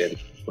 ¿verdad? El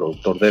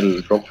productor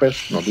del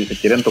Rockfest, nos dice,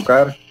 ¿quieren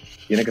tocar?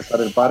 Tiene que estar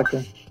el parque.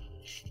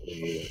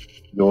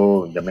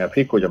 Yo llamé a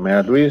Fico, llamé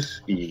a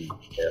Luis, y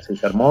así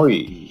se armó,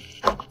 y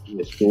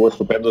estuvo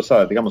estupendo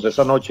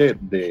esa noche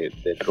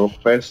del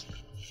Rockfest.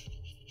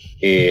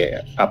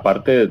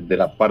 Aparte de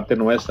la parte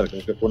nuestra,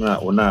 creo que fue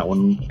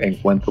un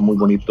encuentro muy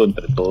bonito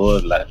entre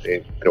todas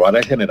entre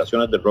varias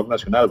generaciones del rock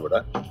nacional,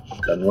 ¿verdad?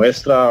 La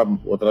nuestra,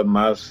 otras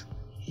más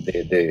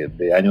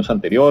de años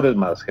anteriores,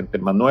 más gente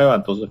más nueva.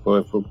 Entonces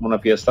fue como una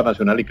fiesta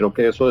nacional, y creo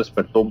que eso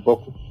despertó un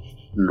poco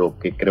lo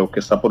que creo que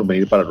está por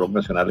venir para el rock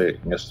nacional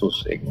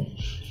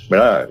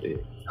 ¿verdad?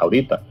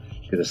 Ahorita,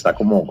 que se está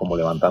como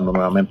levantando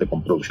nuevamente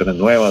con producciones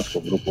nuevas,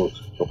 con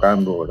grupos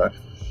tocando, ¿verdad?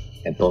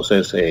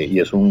 Entonces, y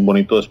es un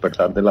bonito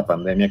despertar de la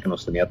pandemia que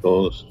nos tenía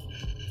todos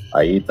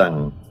ahí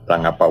tan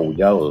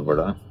apabullados,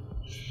 ¿verdad?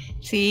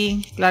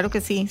 Sí, claro que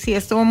sí. Sí,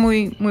 estuvo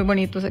muy, muy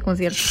bonito ese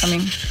concierto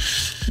también.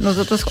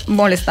 Nosotros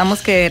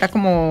molestamos que era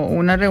como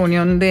una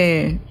reunión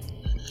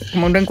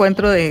como un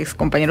reencuentro de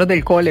compañeros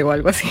del cole o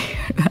algo así,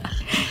 ¿verdad?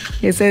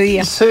 Ese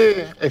día. Sí,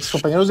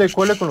 excompañeros del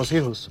cole con los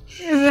hijos.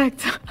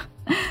 Exacto.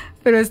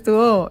 Pero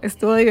estuvo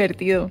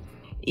divertido.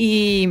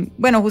 Y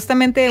bueno,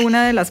 justamente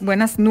una de las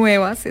buenas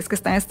nuevas es que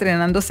están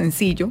estrenando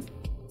sencillo,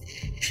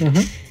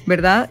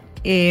 ¿verdad?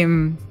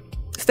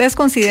 ¿Ustedes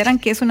consideran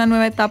que es una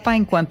nueva etapa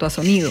en cuanto a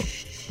sonido?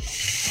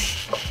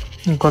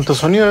 En cuanto a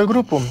sonido del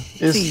grupo,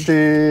 sí.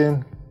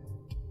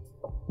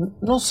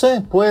 No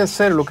sé, puede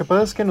ser. Lo que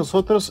pasa es que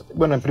nosotros,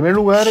 bueno, en primer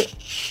lugar,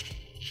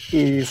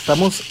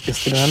 estamos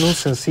estrenando un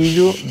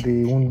sencillo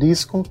de un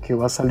disco que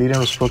va a salir en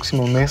los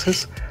próximos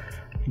meses,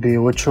 de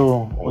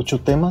 8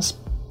 temas.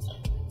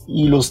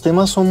 Y los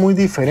temas son muy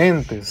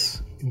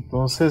diferentes,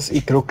 entonces,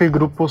 y creo que el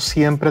grupo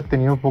siempre ha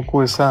tenido un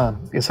poco esa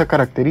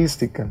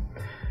característica.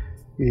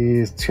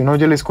 Si uno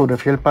oye la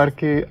discografía del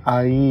parque,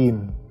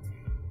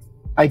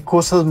 hay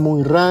cosas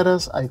muy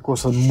raras, hay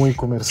cosas muy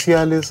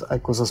comerciales,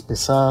 hay cosas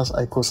pesadas,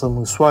 hay cosas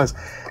muy suaves.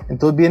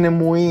 Entonces viene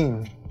muy,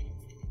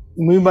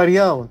 muy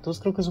variado.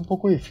 Entonces creo que es un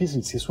poco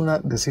difícil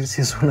decir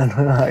si es una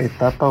nueva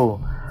etapa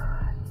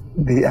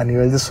a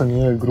nivel de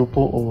sonido del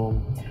grupo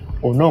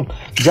o no.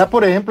 Ya,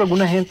 por ejemplo,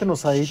 alguna gente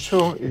nos ha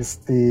dicho,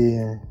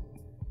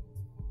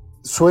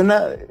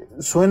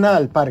 suena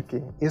al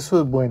parque,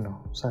 eso es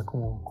bueno, o sea,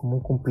 como un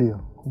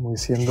cumplido, como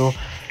diciendo,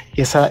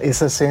 esa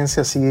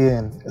esencia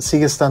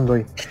sigue estando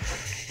ahí.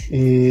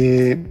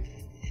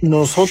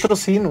 Nosotros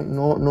sí,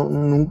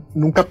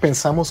 nunca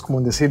pensamos como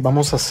en decir,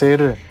 vamos a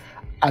hacer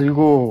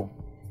algo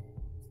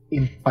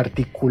en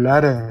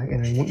particular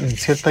en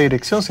cierta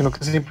dirección, sino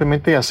que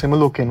simplemente hacemos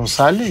lo que nos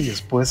sale y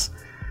después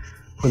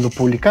pues lo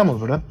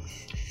publicamos, ¿verdad?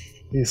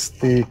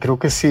 Creo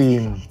que si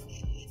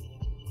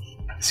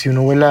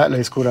uno ve la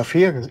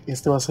discografía,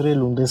 este va a ser el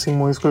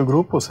 11º disco del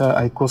grupo, o sea,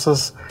 hay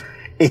cosas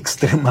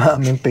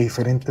extremadamente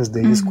diferentes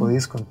de disco a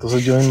disco,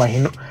 entonces yo me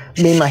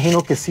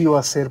imagino que sí va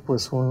a ser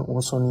pues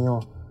un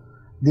sonido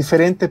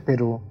diferente,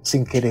 pero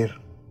sin querer.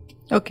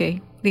 Ok,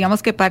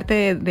 digamos que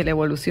parte de la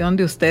evolución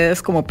de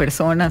ustedes como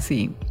personas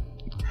y...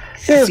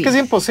 Sí, es que es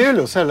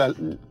imposible, o sea,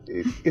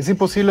 es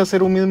imposible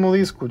hacer un mismo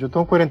disco. Yo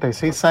tengo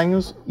 46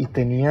 años y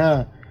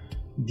tenía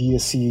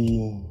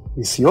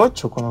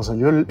 18 cuando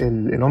salió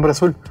el Hombre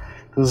Azul.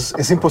 Entonces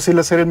es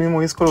imposible hacer el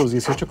mismo disco a los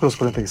 18 que a los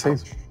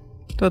 46.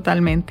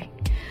 Totalmente.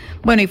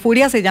 Bueno, y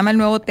Furia se llama el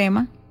nuevo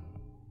tema.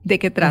 ¿De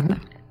qué trata?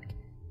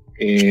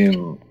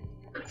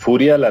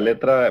 Furia, la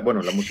letra,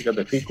 bueno, la música es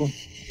de Fico,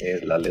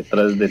 la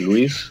letra es de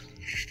Luis.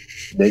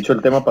 De hecho,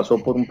 el tema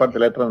pasó por un par de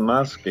letras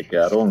más que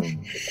quedaron,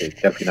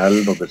 que al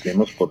final nos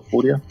decidimos por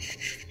Furia.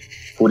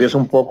 Furia es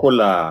un poco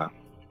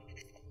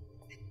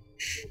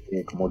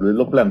como Luis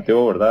lo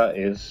planteó, ¿verdad?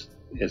 Es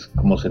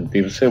como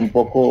sentirse un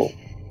poco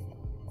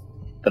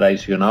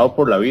traicionado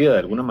por la vida de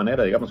alguna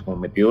manera, digamos, como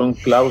metido en un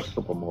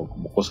claustro, como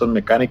cosas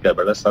mecánicas,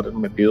 ¿verdad? Estar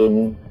metido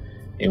en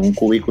un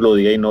cubículo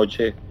día y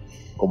noche,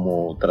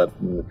 como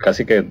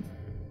casi que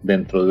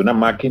dentro de una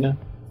máquina,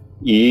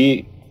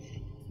 y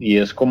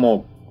es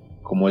como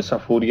esa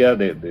furia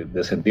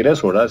de sentir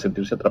eso, ¿verdad? De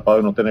sentirse atrapado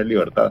y no tener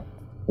libertad.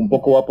 Un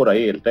poco va por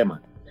ahí el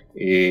tema.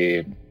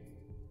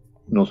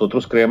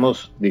 Nosotros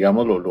creemos,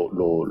 digamos,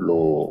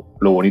 lo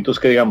bonito es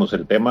que, digamos,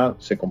 el tema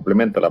se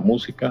complementa a la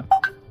música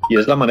y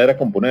es la manera de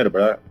componer,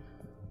 ¿verdad?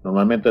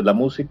 Normalmente es la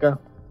música,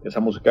 esa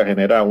música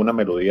genera una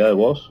melodía de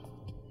voz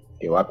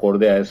que va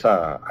acorde a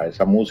esa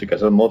música, a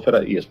esa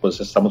atmósfera, y después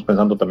estamos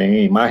pensando también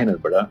en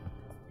imágenes, ¿verdad?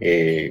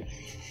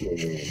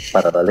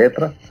 Para la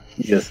letra,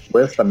 y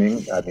después también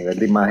a nivel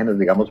de imágenes,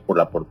 digamos, por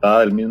la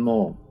portada del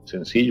mismo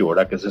sencillo,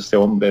 ¿verdad? Que es este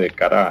hombre de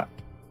cara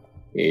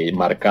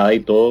marcada y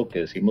todo,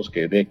 que decimos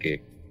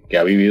que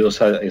ha vivido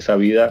esa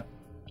vida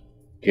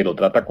que lo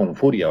trata con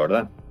furia,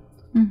 ¿verdad?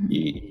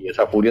 Y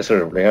esa furia se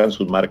refleja en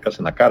sus marcas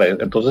en la cara.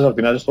 Entonces al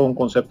final es todo un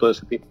concepto de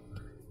ese tipo.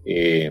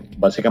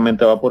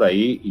 Básicamente va por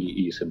ahí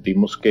y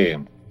sentimos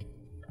que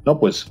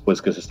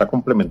pues que se está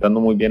complementando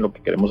muy bien lo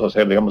que queremos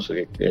hacer, digamos,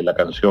 la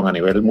canción a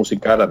nivel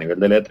musical, a nivel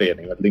de letra y a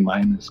nivel de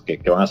imágenes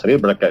que van a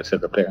salir, ¿verdad? Que se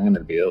reflejan en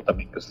el video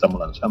también que estamos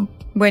lanzando.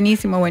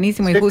 Buenísimo.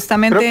 Sí, y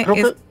justamente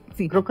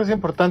creo que es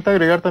importante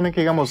agregar también que,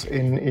 digamos,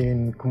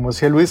 como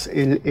decía Luis,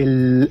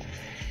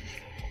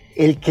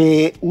 el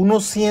que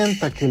uno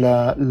sienta que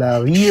la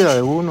vida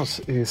de uno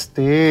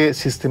esté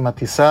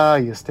sistematizada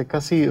y esté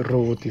casi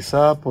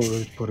robotizada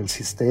por el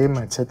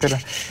sistema, etcétera,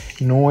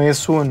 no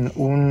es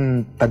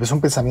tal vez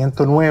un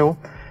pensamiento nuevo,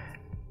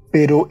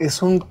 pero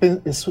es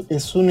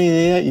una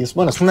idea y es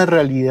una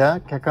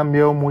realidad que ha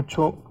cambiado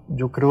mucho,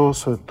 yo creo,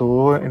 sobre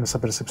todo en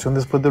esa percepción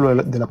después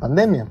de la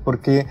pandemia,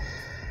 porque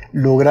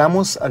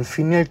logramos al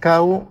fin y al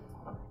cabo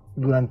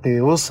durante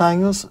 2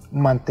 años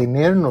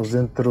mantenernos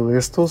dentro de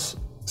estos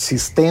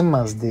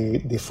sistemas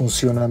de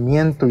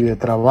funcionamiento y de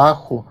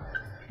trabajo,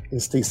 y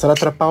estar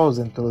atrapados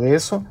dentro de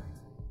eso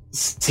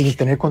sin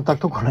tener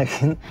contacto con la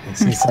gente,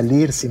 sin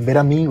salir, sin ver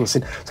amigos,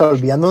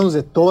 olvidándonos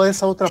de toda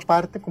esa otra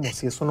parte como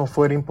si eso no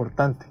fuera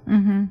importante.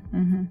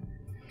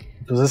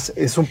 Entonces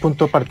es un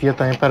punto de partida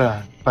también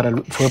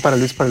fue para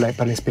Luis para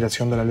la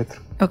inspiración de la letra.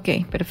 Ok,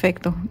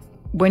 perfecto,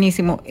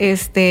 buenísimo.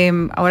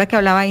 Ahora que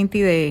hablaba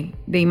Inti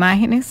de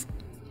imágenes,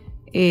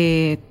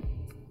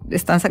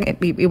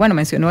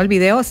 mencionó el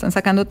video, están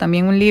sacando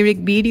también un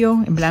lyric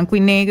video en blanco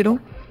y negro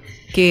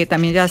que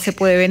también ya se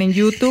puede ver en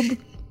YouTube.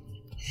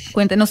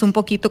 Cuéntenos un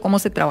poquito cómo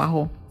se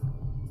trabajó.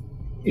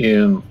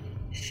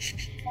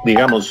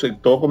 Digamos,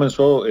 todo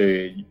comenzó,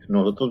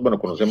 nosotros,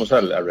 conocemos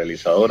al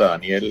realizador, a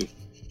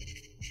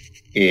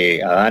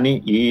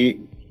Dani, y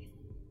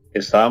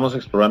estábamos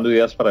explorando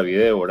ideas para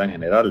video, ¿verdad? En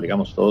general,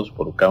 digamos, todos,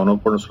 cada uno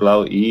por nuestro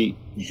lado, y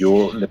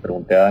yo le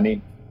pregunté a Dani,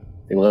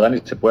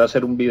 ¿se puede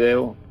hacer un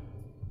video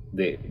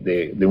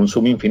de un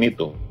zoom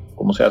infinito?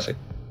 ¿Cómo se hace?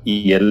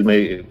 Y él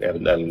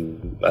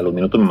a los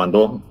minutos me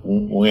mandó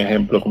un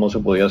ejemplo de cómo se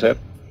podía hacer.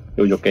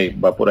 Yo, ok,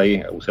 va por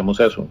ahí, usemos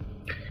eso.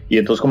 Y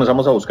entonces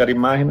comenzamos a buscar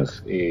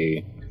imágenes,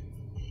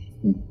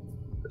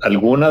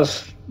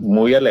 algunas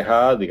muy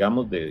alejadas,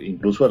 digamos,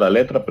 incluso de la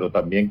letra, pero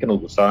también que nos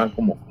gustaban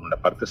como la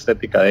parte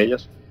estética de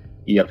ellas.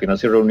 Y al final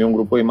se reunió un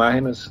grupo de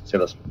imágenes, se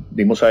las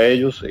dimos a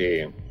ellos.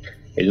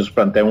 Ellos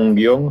plantean un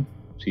guión,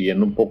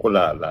 siguiendo un poco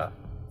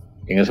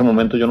en ese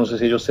momento yo no sé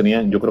si ellos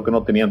yo creo que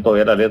no tenían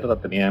todavía la letra,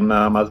 tenían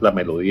nada más la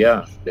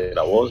melodía de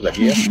la voz, la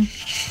guía,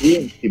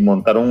 y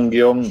montaron un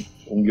guión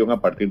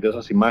a partir de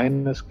esas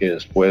imágenes que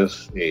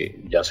después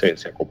ya se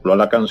acopló a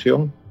la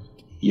canción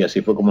y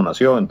así fue como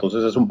nació.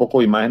 Entonces es un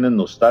poco imágenes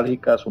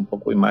nostálgicas, un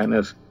poco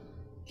imágenes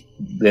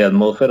de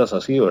atmósferas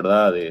así,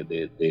 ¿verdad?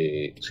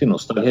 Sí,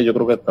 nostalgia yo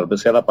creo que tal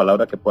vez sea la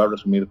palabra que pueda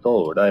resumir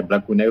todo, ¿verdad? En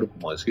blanco y negro,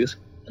 como decís,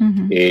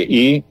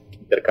 y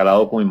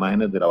intercalado con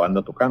imágenes de la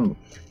banda tocando.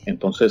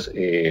 Entonces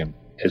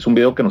es un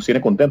video que nos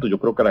tiene contentos. Yo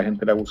creo que a la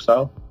gente le ha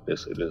gustado,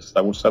 les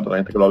está gustando a la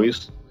gente que lo ha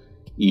visto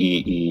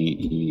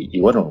y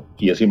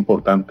es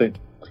importante,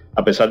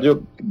 a pesar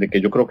de que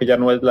yo creo que ya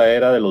no es la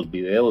era de los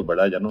videos,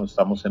 ¿verdad? Ya no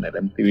estamos en el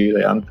MTV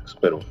de antes,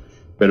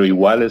 pero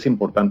igual es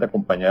importante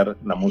acompañar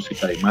la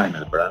música de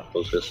imágenes, ¿verdad?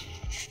 Entonces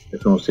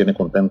eso nos tiene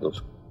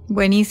contentos.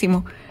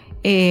 Buenísimo.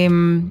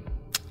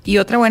 Y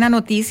otra buena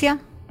noticia,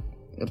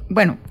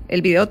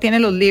 el video tiene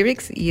los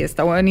lyrics y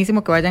está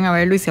buenísimo que vayan a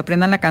verlo y se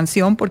aprendan la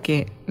canción,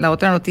 porque la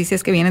otra noticia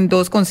es que vienen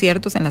 2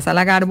 conciertos en la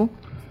Sala Garbo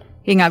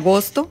en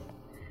agosto.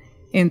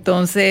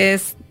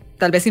 Entonces,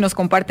 tal vez si nos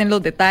comparten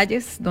los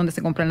detalles, dónde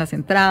se compran las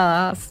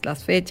entradas,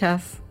 las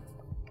fechas.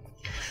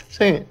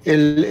 Sí,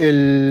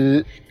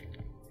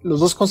 los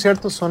 2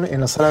 conciertos son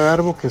en la Sala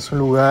Garbo, que es un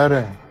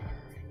lugar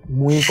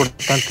muy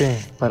importante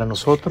para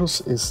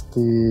nosotros.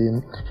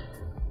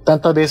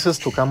 Tantas veces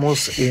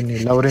tocamos en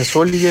el Laurence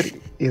Olivier,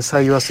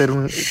 esa iba a ser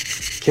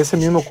que es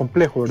el mismo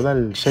complejo, ¿verdad?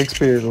 El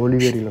Shakespeare, el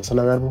Olivier y la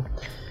Sala Garbo.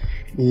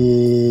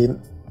 Y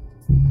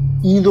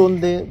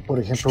donde, por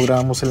ejemplo,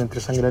 grabamos el Entre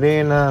Sangre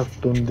Arena,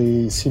 donde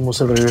hicimos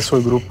el regreso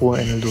del grupo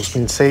en el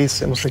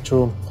 2006, hemos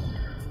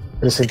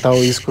presentado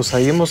discos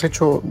ahí, hemos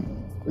hecho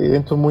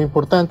eventos muy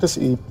importantes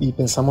y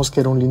pensamos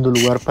que era un lindo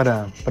lugar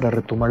para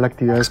retomar la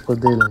actividad después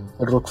del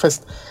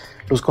Rockfest.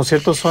 Los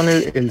conciertos son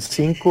el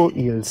 5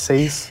 y el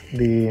 6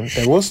 de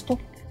agosto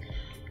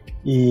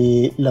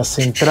y las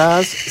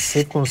entradas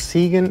se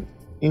consiguen,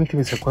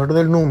 Inti, ¿se acuerda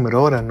del número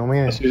ahora? No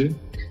me... Sí.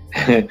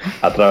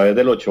 A través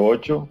del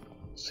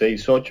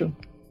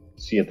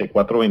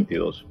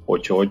 8868-7422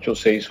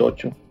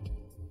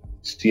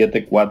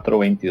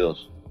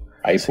 8868-7422.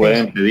 Ahí sí,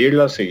 pueden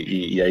pedirlas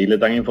y ahí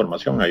les dan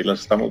información, ahí las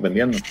estamos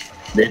vendiendo.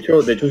 De hecho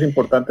es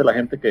importante la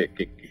gente que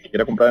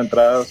quiera comprar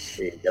entradas,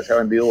 ya se ha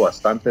vendido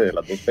bastante de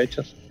las 2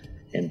 fechas.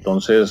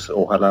 Entonces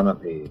ojalá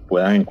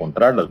puedan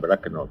encontrarlas, ¿verdad?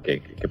 Que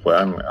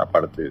puedan,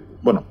 aparte,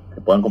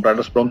 que puedan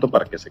comprarlas pronto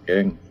para que se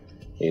queden,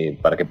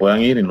 para que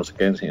puedan ir y no se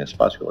queden sin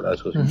espacio, ¿verdad?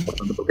 Eso es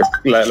importante, porque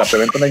la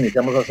preventa la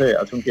iniciamos hace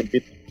un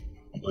tiempito.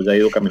 nos ha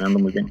ido caminando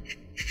muy bien.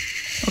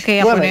 Ok,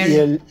 a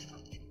poner.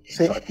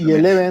 Y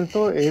el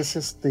evento es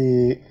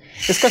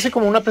casi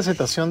como una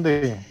presentación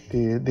de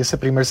ese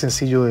primer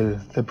sencillo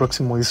del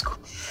próximo disco.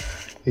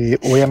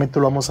 Obviamente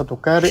lo vamos a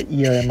tocar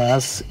y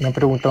además me han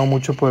preguntado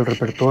mucho por el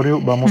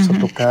repertorio. Vamos a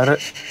tocar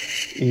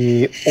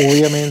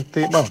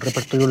obviamente,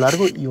 repertorio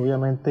largo y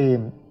obviamente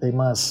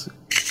temas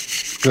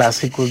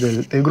clásicos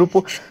del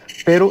grupo,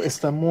 pero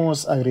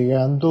estamos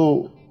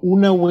agregando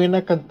una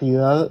buena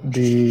cantidad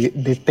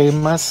de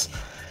temas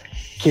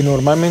que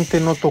normalmente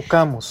no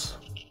tocamos,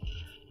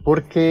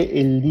 porque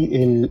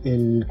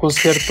el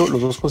concierto,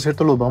 los dos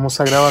conciertos los vamos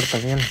a grabar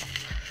también.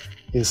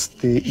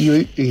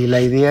 Y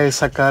la idea es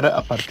sacar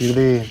a partir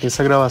de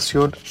esa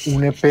grabación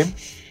un EP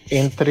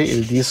entre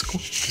el disco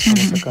que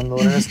estamos sacando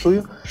ahora en el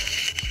estudio,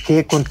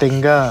 que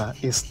contenga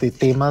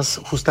temas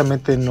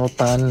justamente no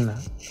tan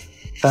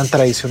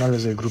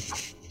tradicionales del grupo,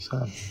 o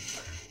sea,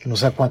 que no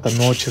sea Cuántas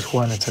Noches,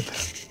 Juan, etcétera.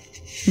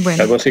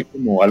 Bueno.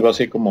 Algo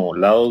así como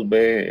Lados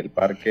B, el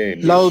parque.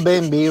 Lados B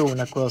en vivo,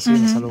 una cosa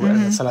así,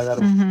 en la sala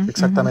Garbo,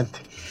 exactamente.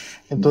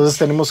 Entonces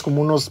tenemos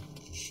como unos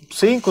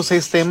 5 o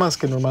 6 temas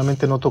que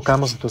normalmente no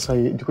tocamos,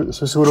 entonces yo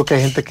estoy seguro que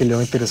hay gente que le va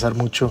a interesar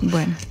mucho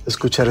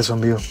escuchar eso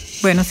en vivo.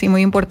 Bueno, sí,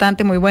 muy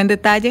importante, muy buen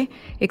detalle,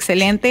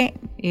 excelente.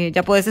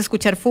 Ya puedes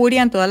escuchar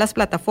Furia en todas las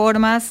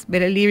plataformas,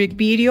 ver el lyric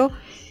video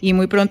y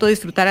muy pronto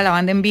disfrutar a la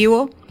banda en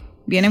vivo.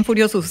 Vienen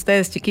furiosos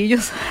ustedes,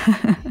 chiquillos.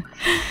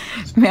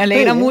 Me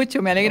alegra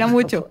mucho.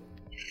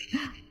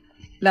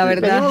 La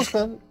verdad.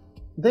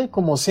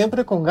 Como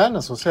siempre con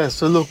ganas, o sea,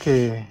 esto es lo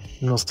que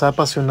nos ha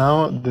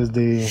apasionado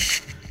desde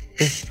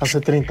hace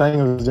 30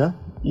 años ya,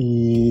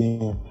 y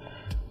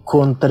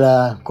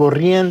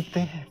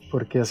contracorriente,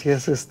 porque así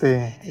es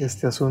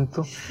este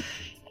asunto,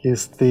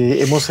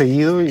 hemos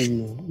seguido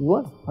y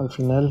bueno, al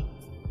final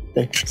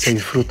se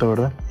disfruta,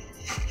 ¿verdad?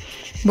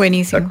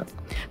 Buenísimo.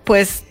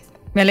 Pues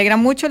me alegra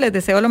mucho, les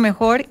deseo lo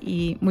mejor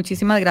y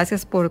muchísimas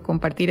gracias por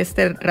compartir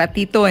este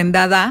ratito en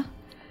Dadá.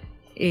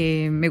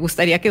 Me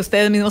gustaría que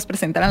ustedes mismos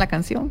presentaran la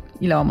canción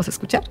y la vamos a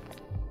escuchar.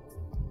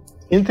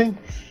 ¿Gente?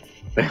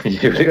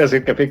 Yo iba a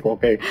decir que pico,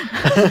 ok.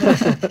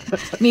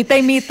 Mita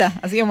y mita,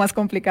 ha sido más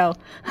complicado.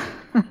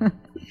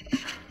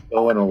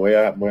 No, bueno,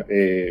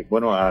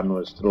 bueno, a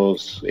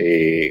nuestros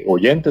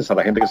oyentes, a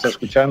la gente que está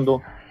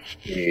escuchando,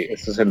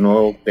 este es el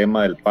nuevo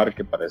tema del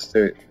parque para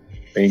este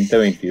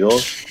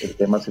 2022. El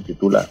tema se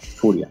titula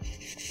Furia.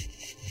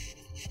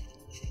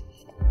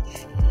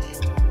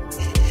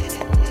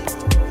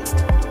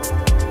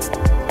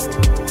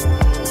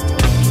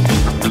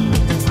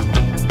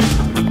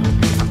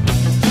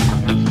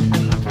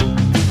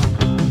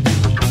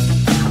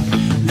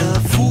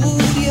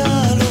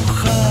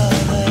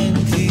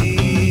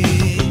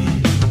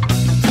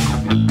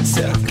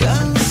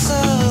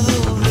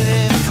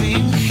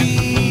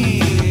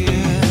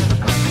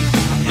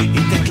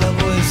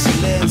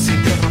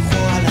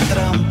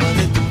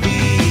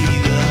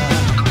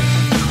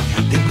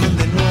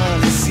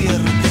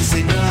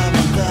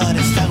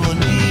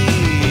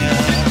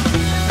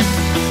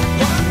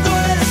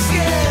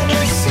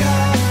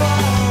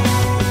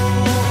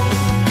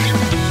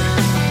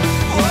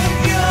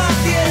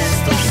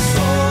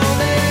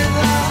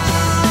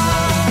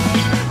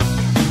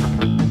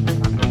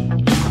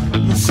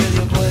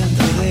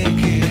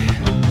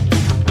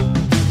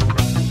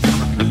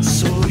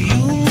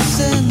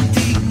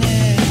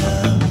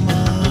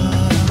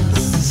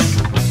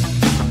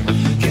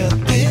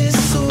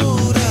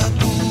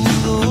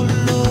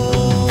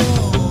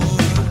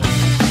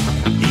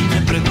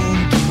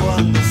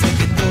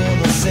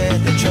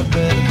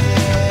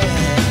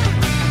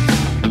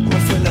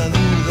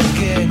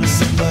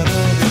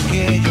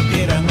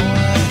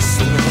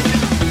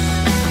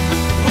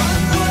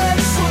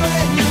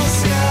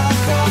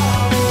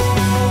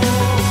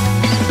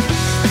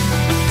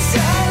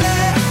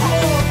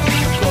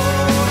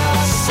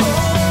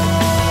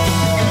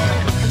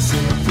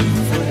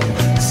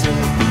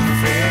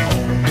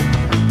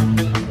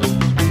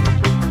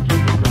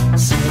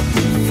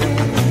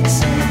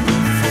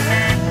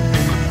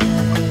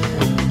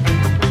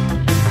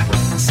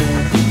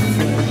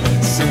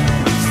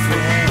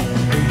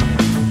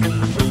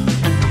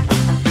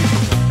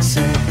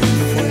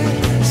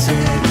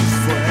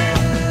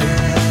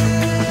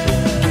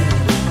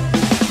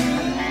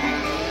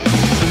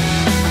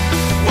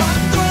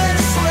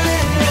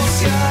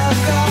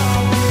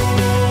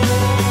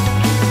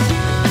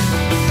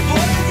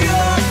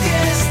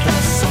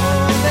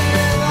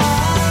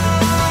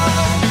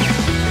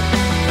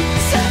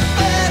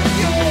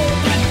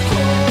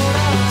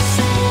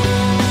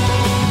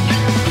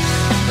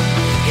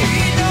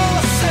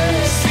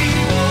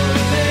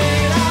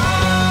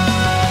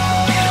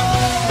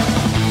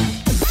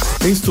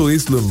 Esto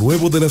es lo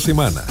nuevo de la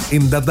semana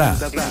en Dadá.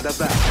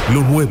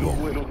 Lo nuevo.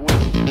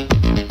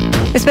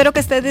 Espero que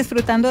estés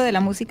disfrutando de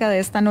la música de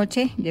esta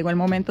noche. Llegó el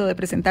momento de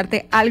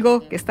presentarte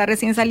algo que está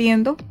recién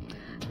saliendo.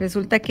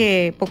 Resulta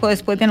que poco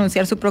después de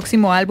anunciar su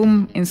próximo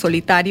álbum en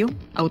solitario,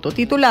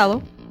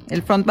 autotitulado,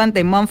 el frontman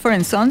de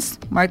Mumford & Sons,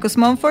 Marcus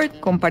Mumford,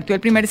 compartió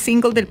el primer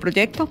single del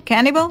proyecto,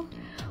 Cannibal,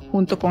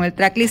 junto con el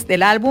tracklist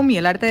del álbum y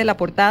el arte de la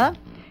portada.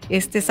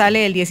 Este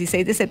sale el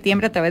 16 de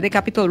septiembre a través de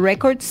Capitol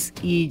Records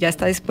y ya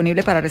está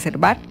disponible para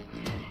reservar.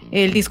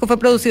 El disco fue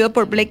producido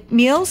por Blake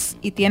Mills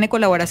y tiene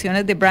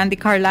colaboraciones de Brandi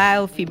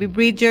Carlile, Phoebe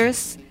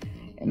Bridgers.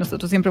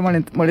 Nosotros siempre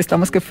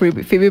molestamos que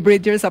Phoebe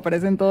Bridgers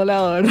aparece en todo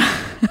lado, ¿verdad?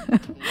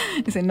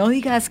 Dice, no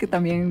digas que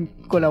también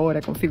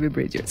colabora con Phoebe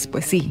Bridgers.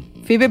 Pues sí,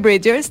 Phoebe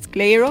Bridgers,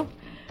 Clairo,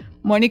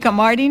 Monica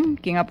Martin,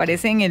 quien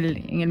aparece en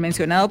el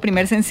mencionado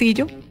primer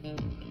sencillo,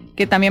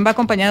 que también va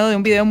acompañado de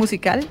un video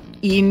musical,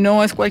 y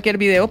no es cualquier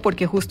video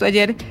porque justo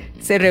ayer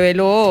se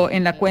reveló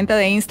en la cuenta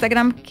de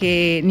Instagram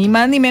que ni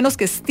más ni menos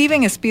que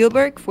Steven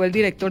Spielberg fue el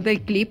director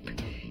del clip,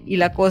 y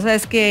la cosa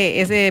es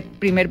que ese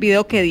primer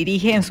video que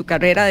dirige en su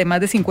carrera de más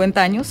de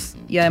 50 años,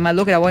 y además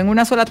lo grabó en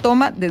una sola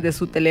toma desde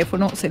su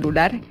teléfono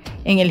celular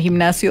en el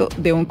gimnasio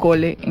de un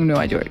cole en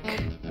Nueva York.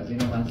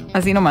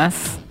 Así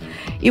nomás.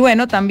 Y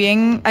bueno,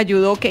 también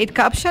ayudó Kate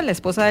Capshaw, la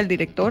esposa del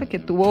director, que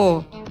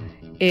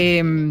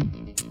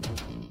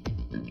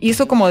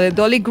hizo como de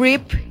Dolly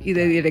Grip y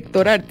de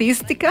directora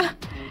artística.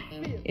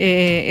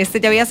 Este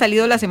ya había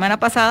salido la semana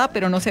pasada,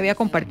 pero no se había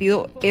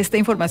compartido esta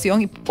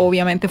información y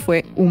obviamente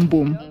fue un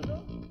boom.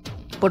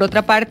 Por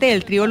otra parte,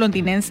 el trío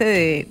londinense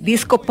de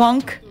disco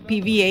punk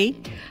PVA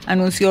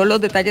anunció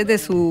los detalles de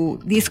su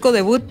disco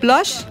debut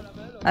Blush,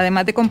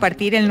 además de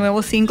compartir el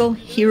nuevo single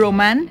Hero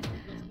Man.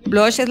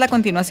 Blush es la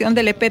continuación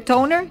del EP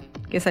Toner,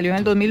 que salió en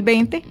el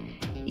 2020,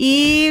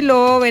 y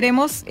lo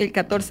veremos el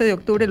 14 de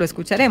octubre, lo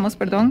escucharemos,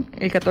 perdón,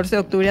 el 14 de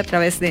octubre a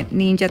través de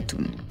Ninja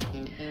Tune.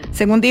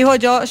 Según dijo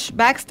Josh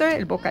Baxter,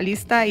 el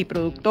vocalista y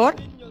productor,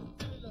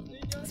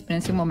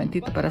 espérense un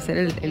momentito para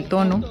hacer el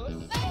tono.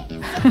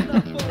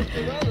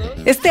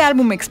 Este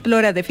álbum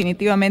explora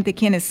definitivamente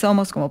quiénes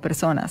somos como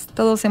personas.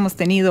 Todos hemos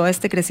tenido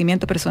este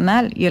crecimiento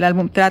personal y el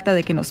álbum trata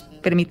de que nos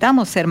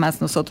permitamos ser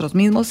más nosotros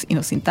mismos y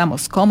nos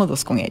sintamos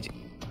cómodos con ello.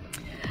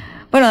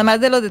 Bueno,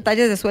 además de los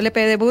detalles de su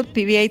LP debut,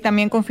 PVA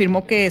también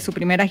confirmó que su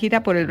primera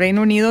gira por el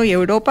Reino Unido y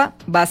Europa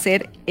va a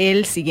ser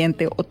el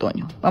siguiente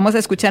otoño. Vamos a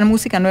escuchar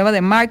música nueva de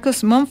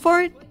Marcus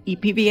Mumford y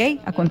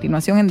PVA a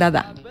continuación en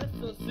Dadá.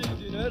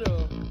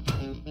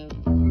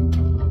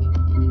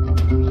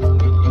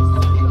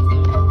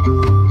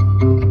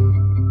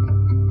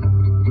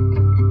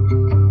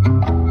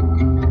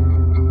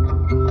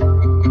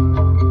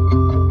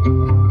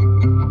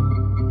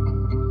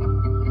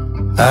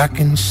 I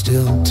can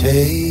still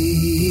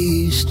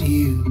taste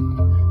you,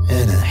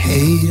 and I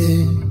hate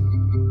it.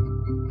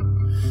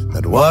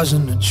 That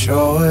wasn't a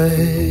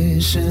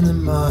choice in the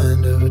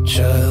mind of a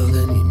child,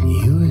 and you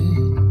knew it.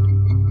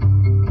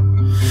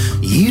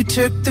 You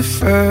took the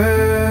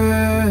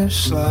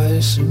first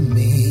slice of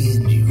me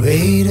and you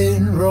ate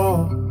it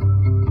raw.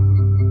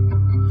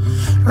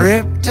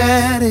 Ripped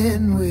at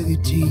it with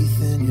your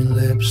teeth and your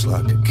lips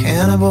like a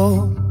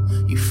cannibal,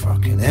 you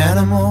fucking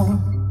animal.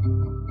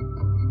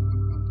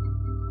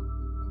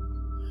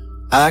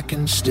 I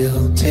can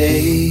still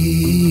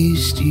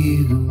taste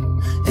you,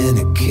 and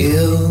it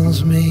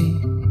kills me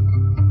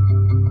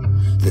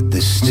that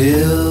there's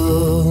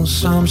still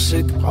some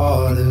sick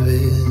part of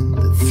it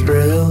that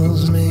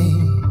thrills me,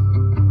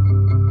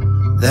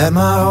 that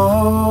my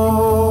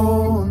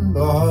own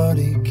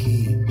body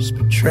keeps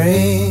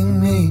betraying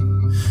me.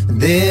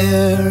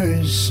 There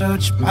is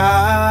such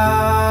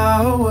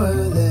power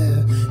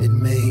there, it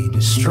may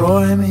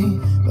destroy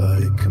me,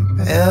 but it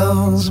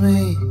compels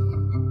me.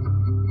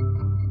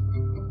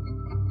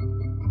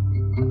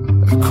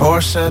 Of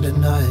course I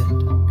deny it,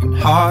 can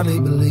hardly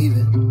believe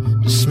it,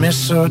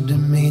 dismiss or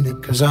demean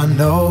it, 'cause I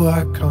know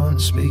I can't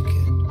speak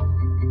it.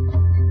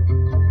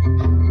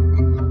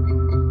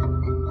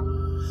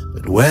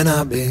 But when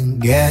I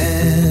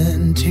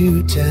began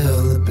to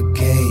tell, it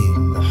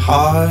became the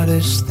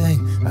hardest thing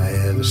I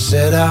ever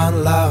said out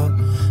loud.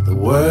 The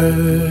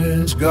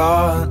words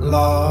got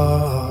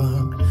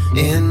locked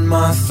in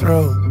my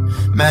throat,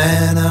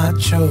 man I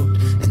choked,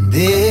 and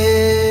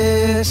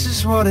this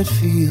is what it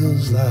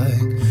feels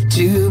like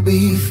to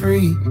be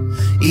free,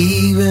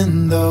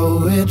 even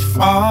though it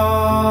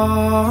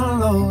follows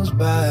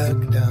back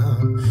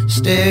down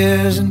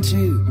stairs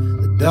into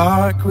the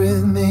dark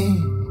with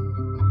me.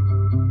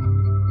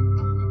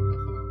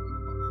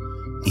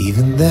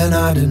 Even then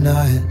I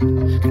deny it,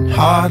 can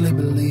hardly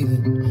believe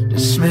it,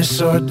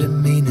 dismiss or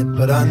demean it,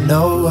 but I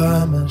know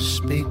I must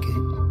speak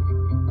it.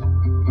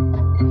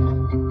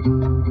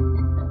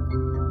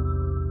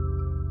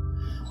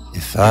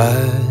 If I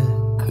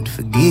could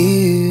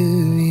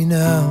forgive you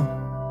now,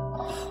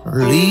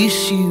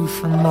 release you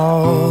from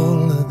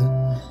all of the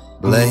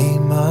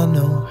blame, I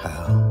know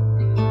how.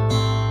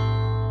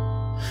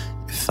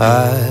 If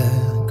I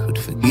could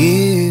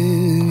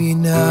forgive you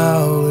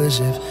now, as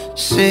if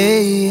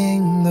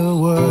saying the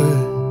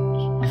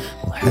words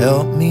will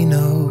help me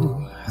know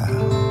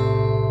how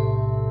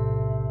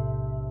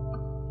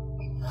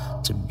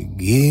to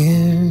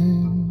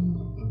begin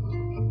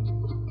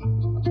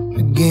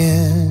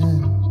again.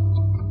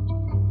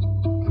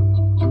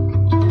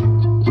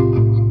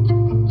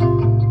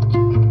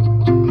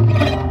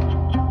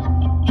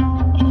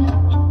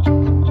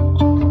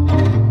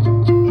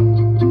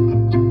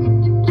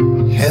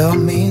 help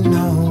me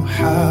know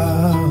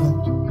how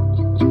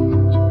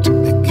to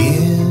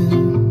begin.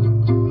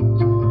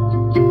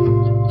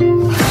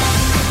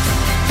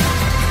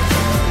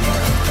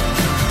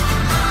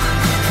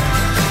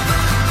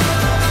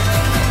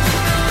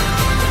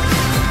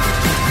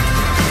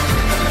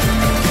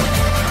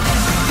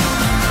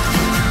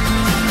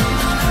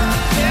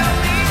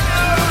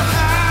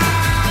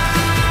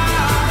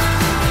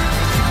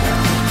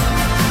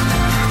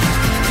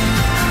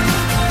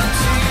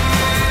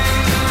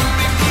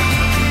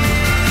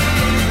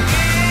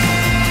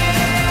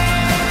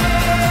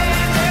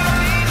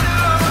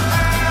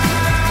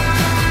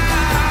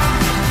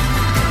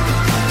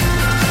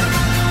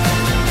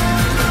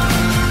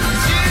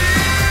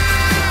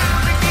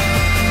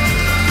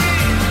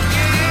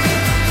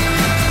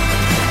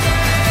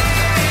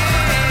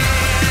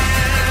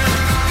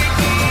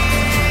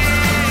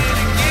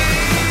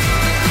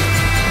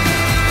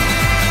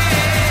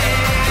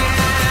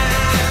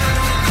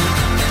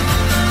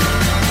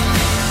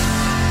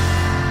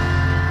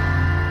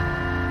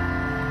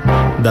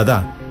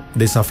 Dadá,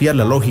 desafiar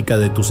la lógica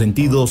de tus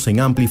sentidos en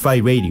Amplify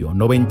Radio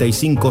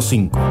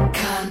 95.5.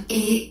 Can't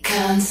eat,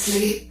 can't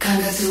sleep,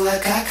 can't go to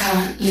work, I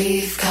can't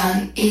leave,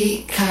 can't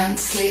eat, can't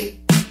sleep.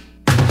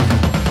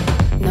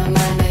 No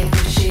man-made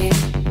machine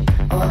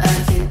or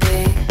earthly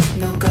being,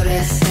 no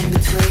goddess in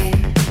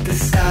between. The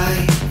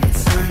sky,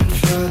 its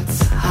orange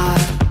roads,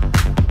 hard,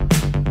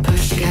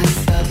 pushed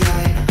against the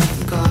line of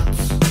the gods.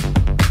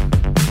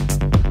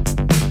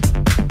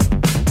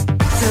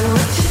 So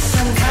it's just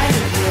some kind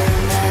of hero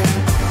man,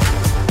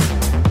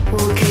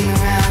 walking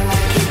around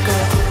like you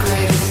got the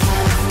greatest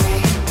plan for me.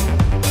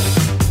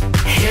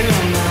 Hero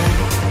man.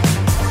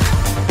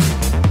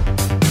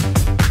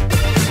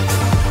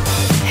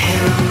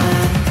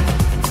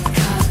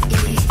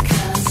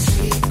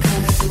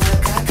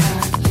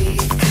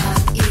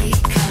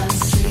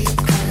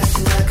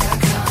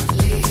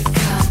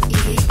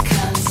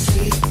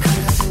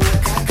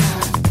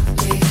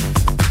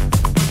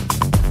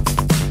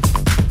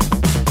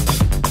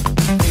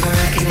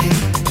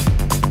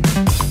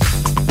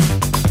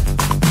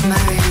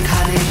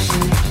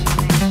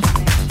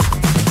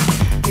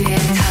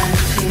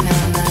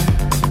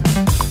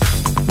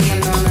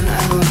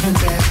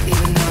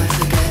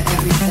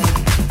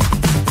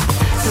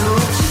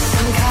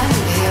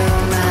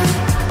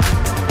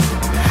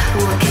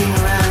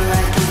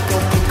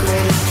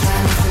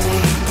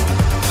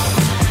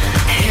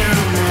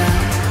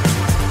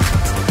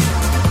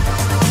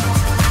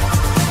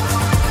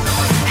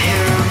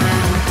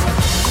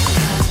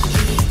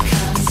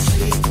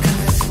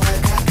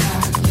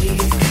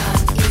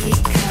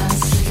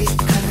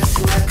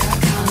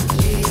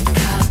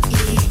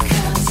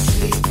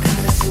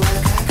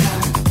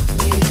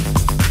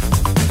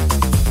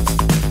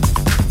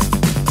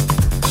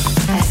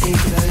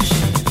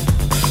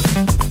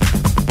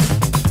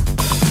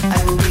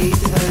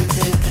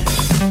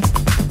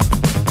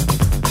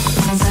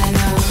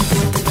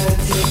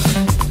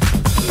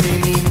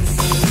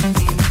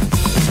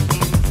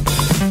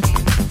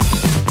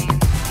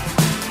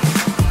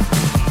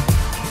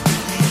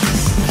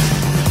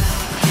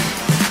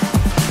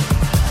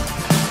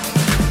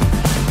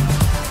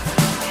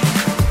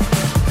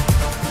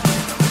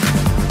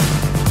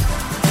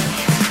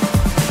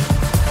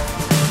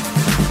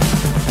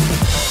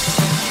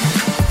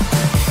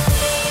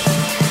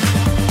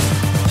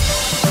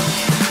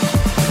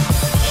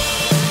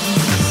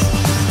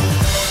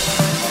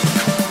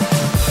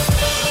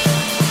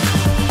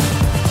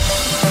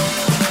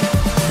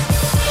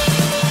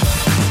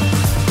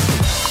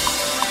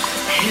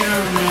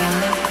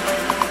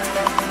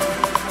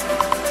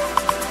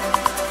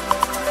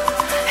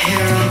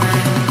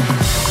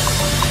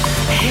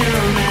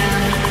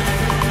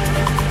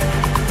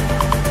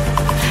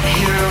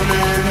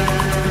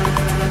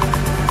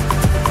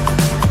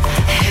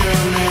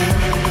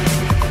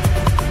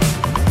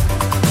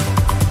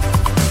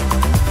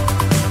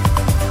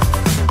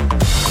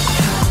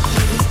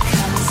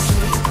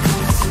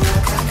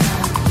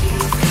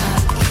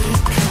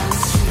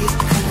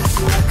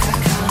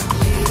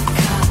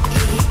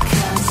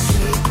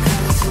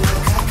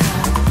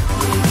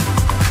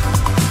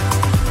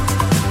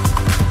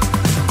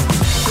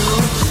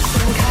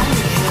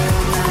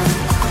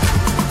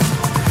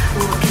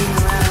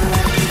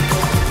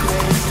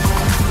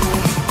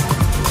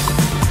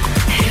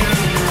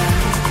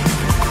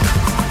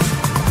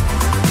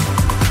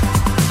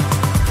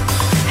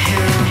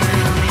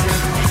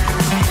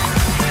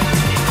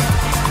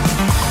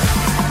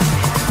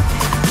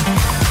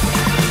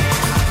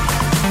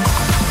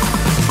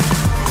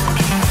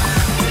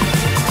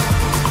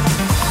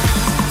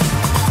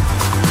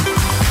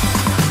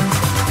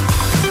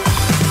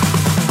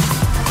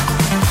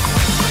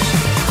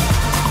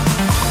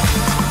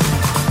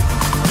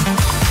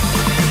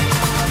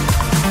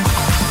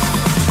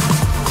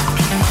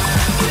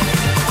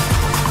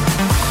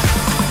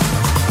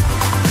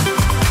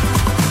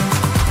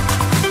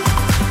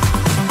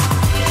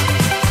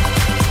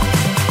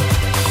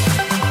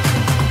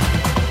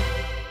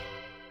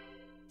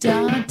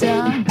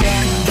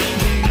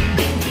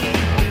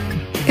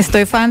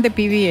 Estoy fan de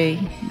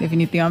PBA,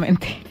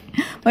 definitivamente.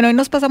 Bueno, hoy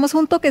nos pasamos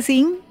un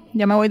toquecín.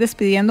 Ya me voy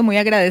despidiendo, muy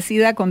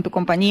agradecida con tu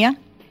compañía.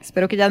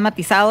 Espero que hayas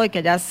matizado y que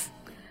hayas,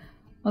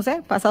 no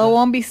sé, pasado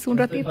bombis un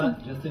ratito.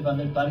 Yo estoy fan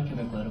del parque,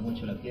 me cuadró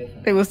mucho la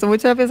pieza. ¿Te gustó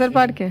mucho la pieza del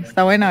parque?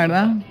 Está buena,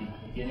 ¿verdad?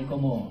 Tiene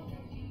como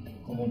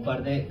un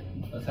par de,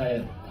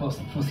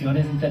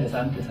 fusiones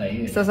interesantes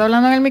ahí. ¿Estás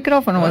hablando en el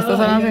micrófono o estás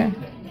hablando así?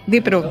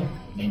 Di, pero...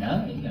 Ni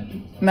nada,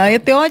 aquí. ¿Nadie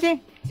te oye?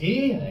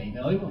 Sí, ahí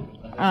me oigo.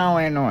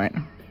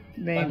 Bueno.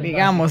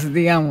 Digamos.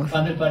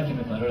 Fan del parque,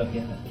 me cuadró la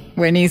pieza.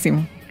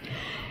 Buenísimo.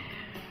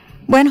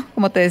 Bueno,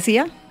 como te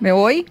decía, me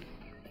voy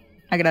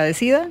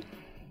agradecida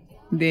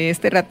de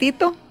este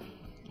ratito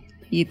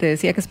y te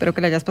decía que espero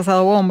que le hayas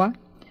pasado bomba,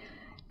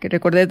 que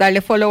recuerdes darle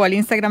follow al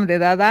Instagram de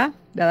Dadá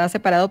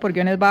separado por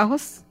guiones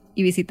bajos,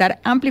 y visitar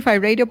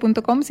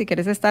amplifyradio.com si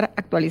quieres estar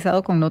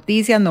actualizado con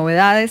noticias,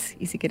 novedades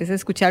y si quieres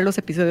escuchar los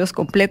episodios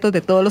completos de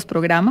todos los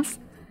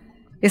programas.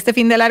 Este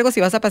fin de largo,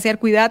 si vas a pasear,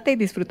 cuídate y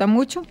disfruta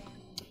mucho,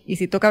 y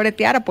si toca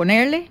bretear, a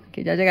ponerle,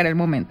 que ya llegará el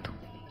momento.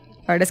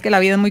 La verdad es que la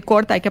vida es muy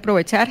corta, hay que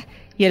aprovechar,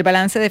 y el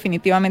balance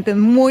definitivamente es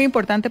muy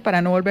importante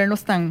para no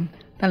volvernos tan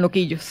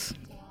loquillos.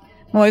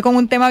 Me voy con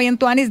un tema bien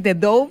tuanis de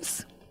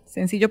Doves,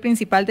 sencillo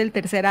principal del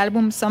tercer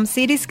álbum Some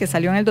Cities, que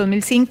salió en el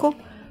 2005.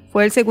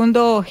 Fue el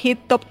segundo hit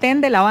top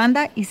 10 de la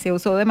banda y se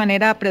usó de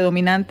manera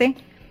predominante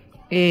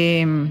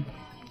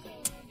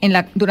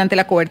durante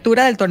la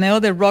cobertura del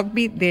torneo de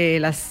rugby de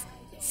las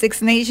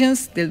Six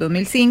Nations del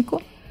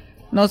 2005.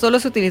 No solo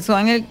se utilizó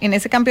en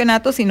ese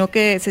campeonato, sino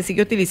que se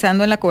sigue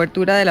utilizando en la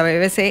cobertura de la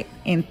BBC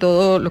en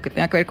todo lo que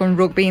tenga que ver con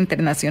rugby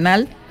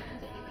internacional.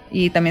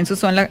 Y también se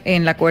usó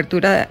en la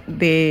cobertura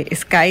de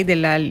Sky de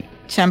la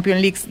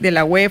Champions League de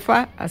la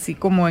UEFA, así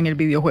como en el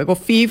videojuego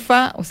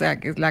FIFA, o sea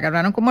que la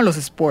agarraron como los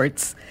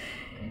sports.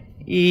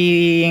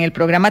 Y en el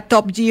programa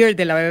Top Gear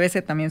de la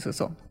BBC también se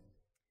usó.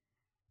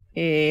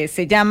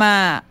 Se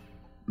llama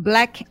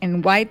Black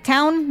and White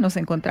Town. Nos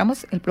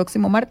encontramos el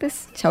próximo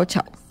martes. Chao,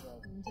 chao.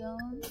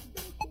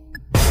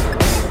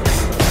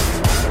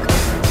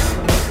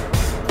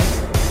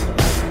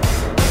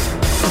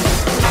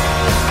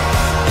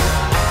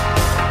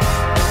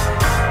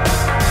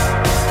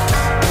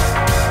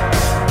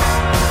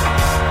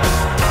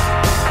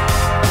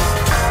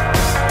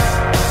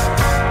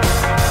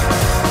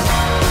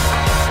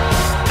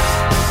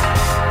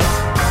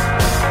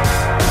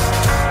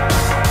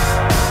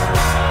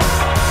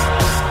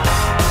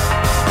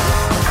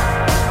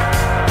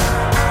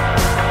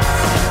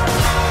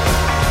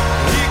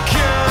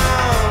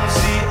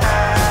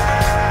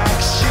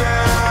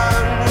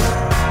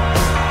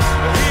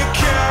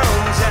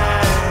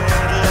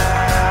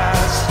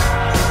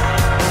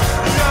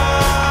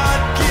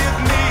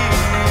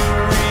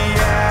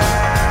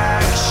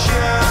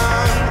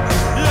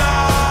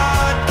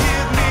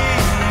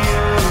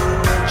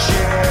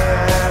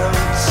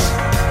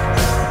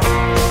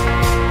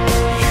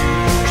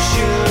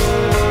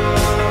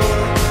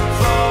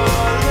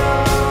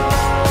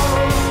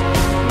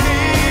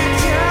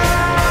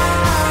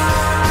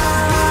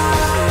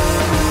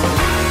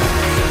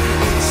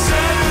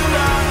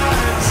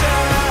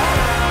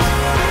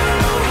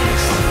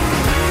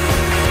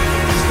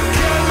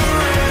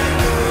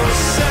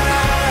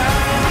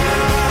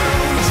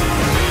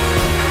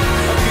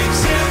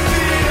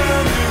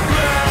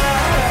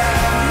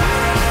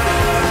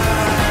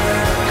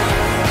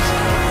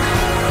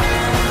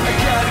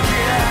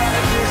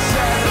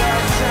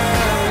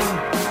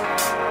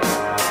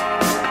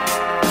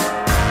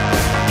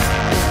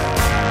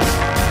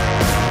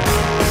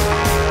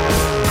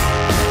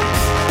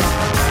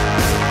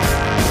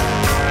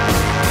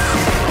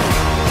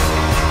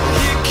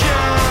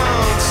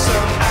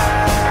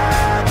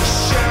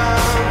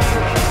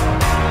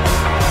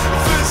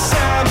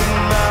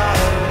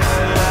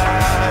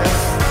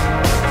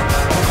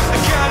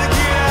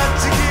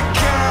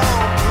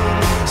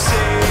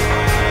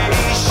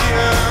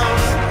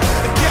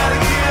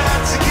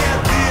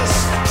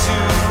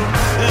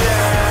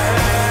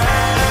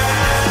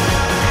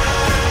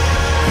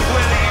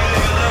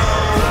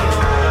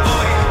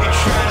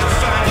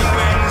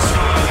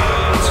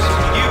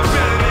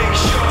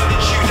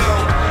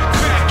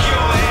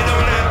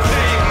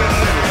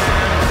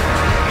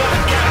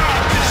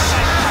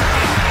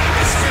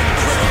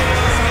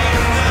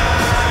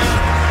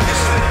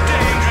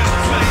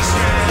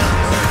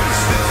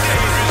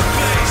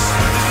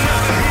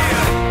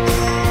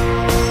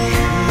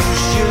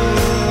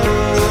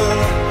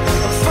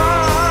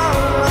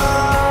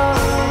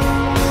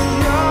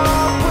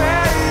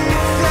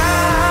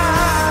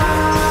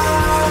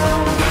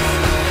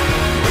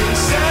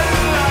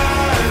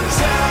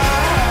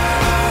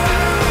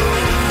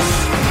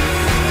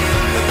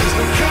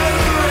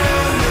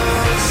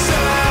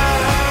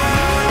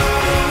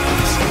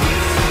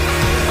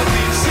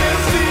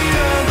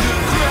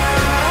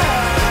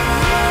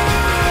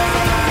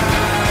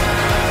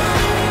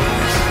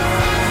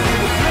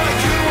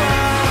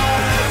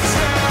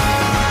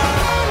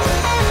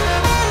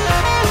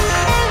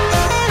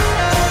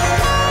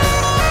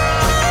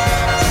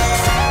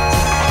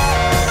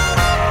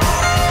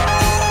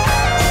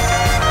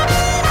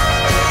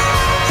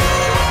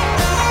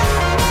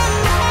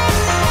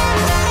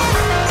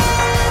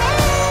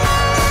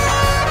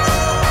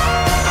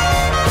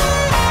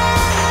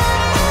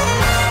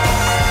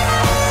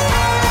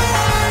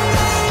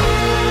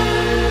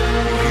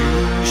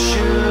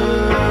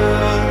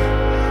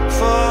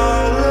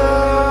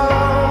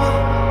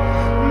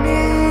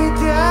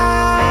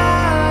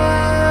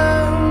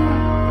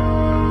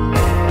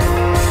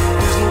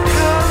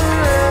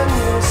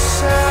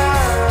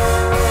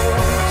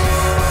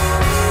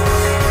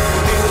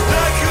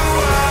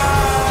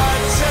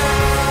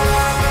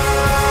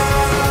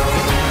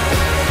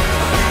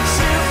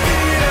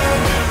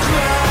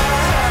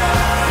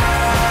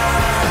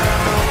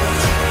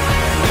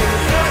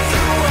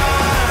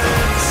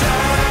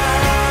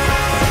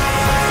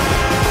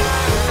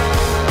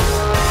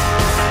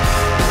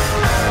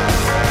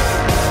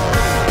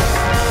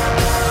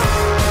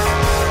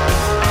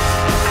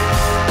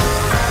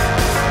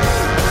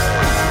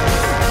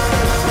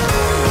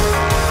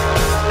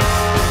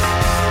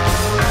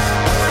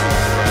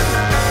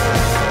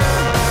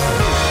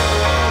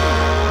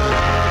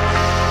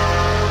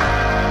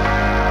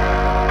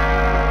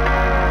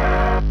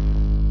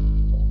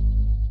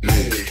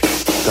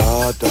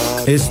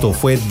 Esto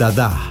fue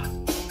Dadá.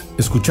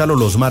 Escúchalo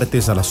los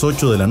martes a las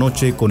 8 de la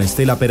noche con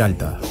Estela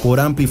Peralta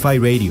por Amplify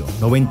Radio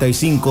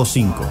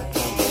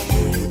 95.5.